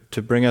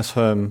to bring us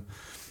home,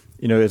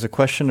 is a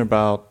question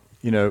about,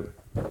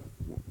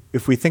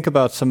 if we think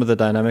about some of the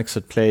dynamics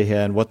at play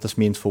here and what this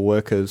means for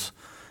workers,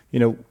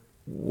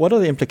 what are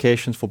the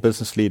implications for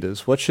business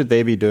leaders? What should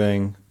they be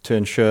doing to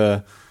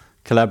ensure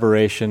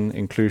collaboration,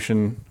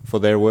 inclusion for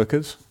their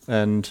workers,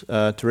 and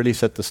to really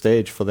set the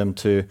stage for them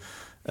to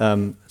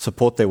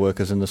support their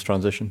workers in this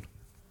transition?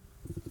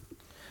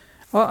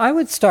 Well, I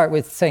would start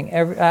with saying,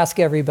 ask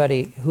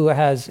everybody who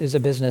is a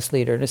business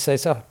leader to say,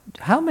 so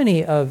how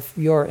many of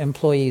your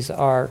employees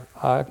are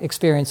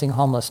experiencing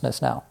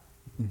homelessness now?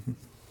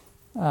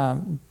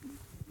 Mm-hmm.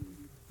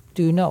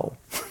 Do you know?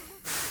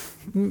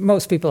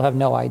 Most people have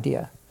no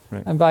idea.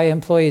 Right. And by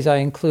employees, I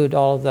include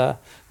all of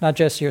not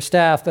just your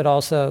staff, but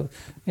also,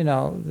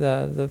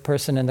 the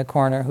person in the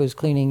corner who's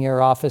cleaning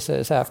your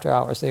offices after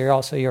hours. They're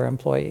also your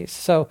employees.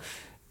 So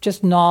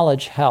just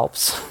knowledge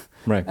helps.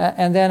 Right.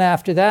 And then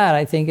after that,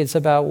 I think it's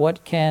about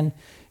what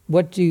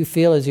do you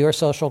feel is your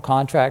social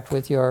contract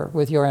with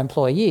your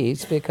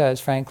employees?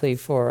 Because frankly,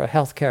 for a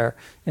healthcare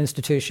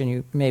institution,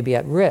 you may be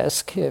at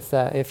risk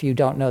if you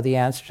don't know the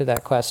answer to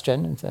that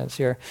question. As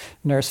your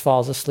nurse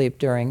falls asleep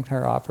during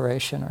her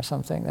operation or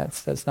something,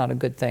 that's not a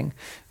good thing.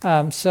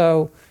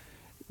 So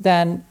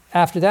then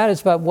after that,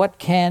 it's about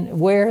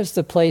where's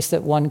the place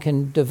that one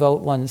can devote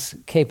one's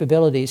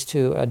capabilities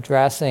to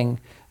addressing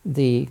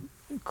the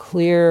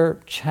clear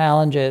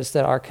challenges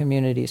that our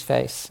communities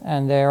face.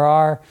 And there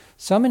are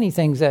so many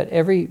things that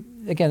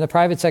the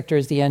private sector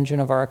is the engine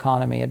of our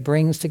economy. It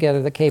brings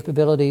together the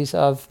capabilities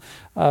of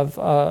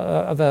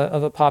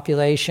a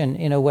population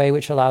in a way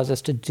which allows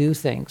us to do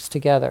things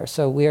together.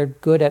 So we are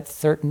good at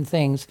certain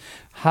things.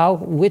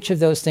 Which of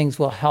those things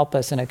will help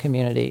us in a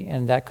community?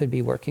 And that could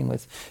be working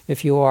with,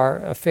 if you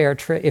are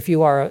if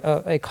you are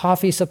a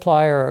coffee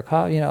supplier or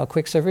a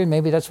quick server,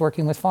 maybe that's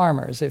working with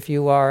farmers. If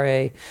you are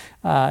a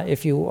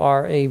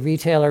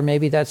retailer,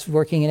 maybe that's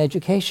working in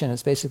education.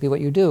 It's basically what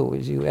you do,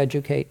 is you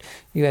educate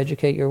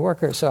your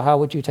workers. So how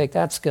would you take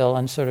that skill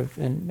and sort of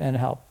and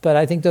help? But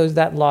I think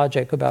that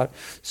logic about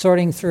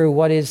sorting through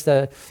what is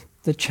the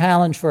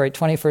challenge for a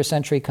 21st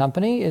century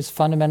company is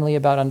fundamentally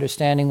about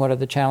understanding what are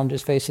the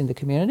challenges facing the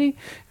community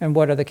and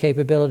what are the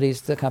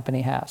capabilities the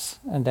company has.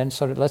 And then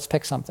sort of let's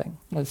pick something.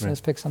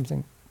 Let's pick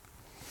something.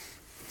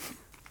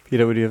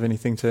 Peter, would you have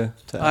anything to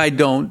add? I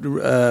don't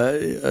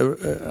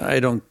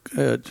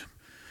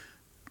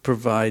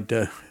provide,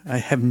 I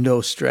have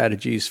no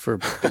strategies for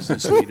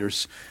business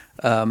leaders.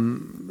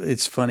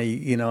 It's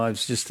funny, I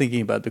was just thinking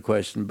about the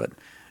question, but,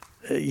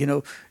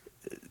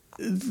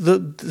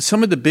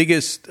 some of the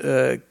biggest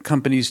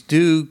companies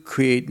do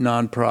create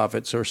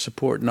nonprofits or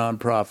support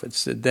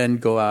nonprofits that then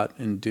go out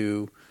and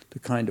do the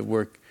kind of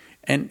work.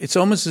 And it's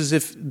almost as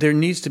if there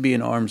needs to be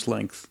an arm's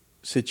length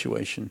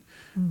situation.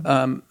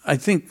 Mm-hmm. I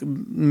think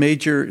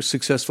major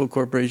successful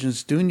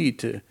corporations do need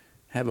to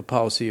have a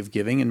policy of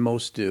giving, and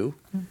most do.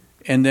 Mm-hmm.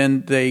 And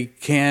then they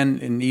can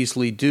and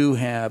easily do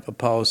have a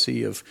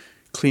policy of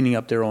cleaning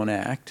up their own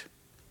act,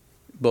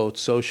 both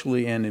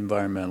socially and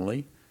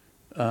environmentally.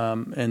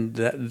 And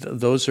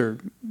those are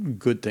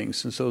good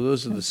things. And so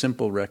those are the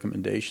simple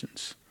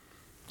recommendations.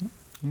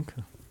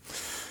 Okay.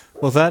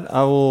 Well, that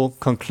I will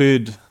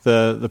conclude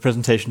the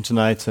presentation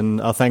tonight. And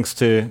our thanks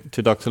to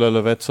Dr.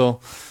 Lola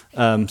Wetzel,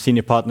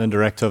 Senior Partner and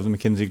Director of the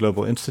McKinsey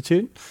Global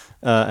Institute,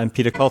 and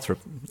Peter Calthorpe,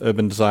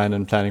 Urban Design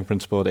and Planning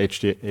Principal at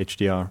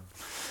HDR.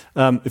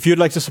 If you'd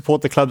like to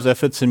support the club's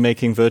efforts in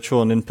making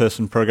virtual and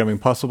in-person programming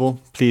possible,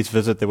 please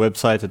visit their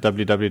website at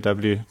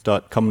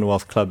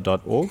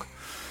www.commonwealthclub.org.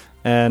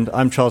 And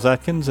I'm Charles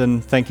Atkins,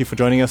 and thank you for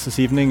joining us this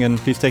evening, and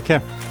please take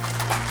care.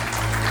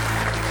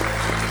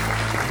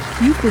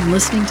 You've been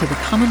listening to the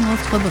Commonwealth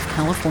Club of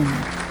California.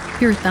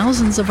 Hear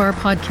thousands of our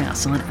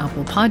podcasts on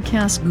Apple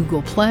Podcasts,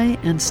 Google Play,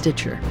 and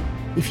Stitcher.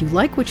 If you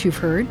like what you've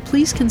heard,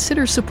 please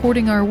consider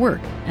supporting our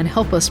work and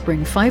help us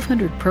bring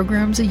 500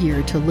 programs a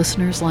year to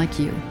listeners like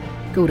you.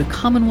 Go to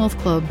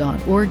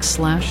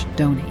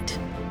commonwealthclub.org/donate.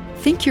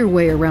 Think your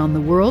way around the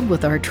world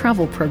with our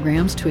travel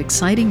programs to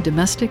exciting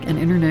domestic and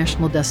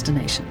international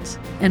destinations.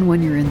 And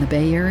when you're in the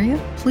Bay Area,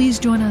 please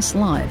join us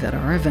live at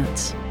our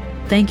events.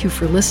 Thank you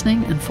for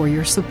listening and for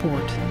your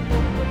support.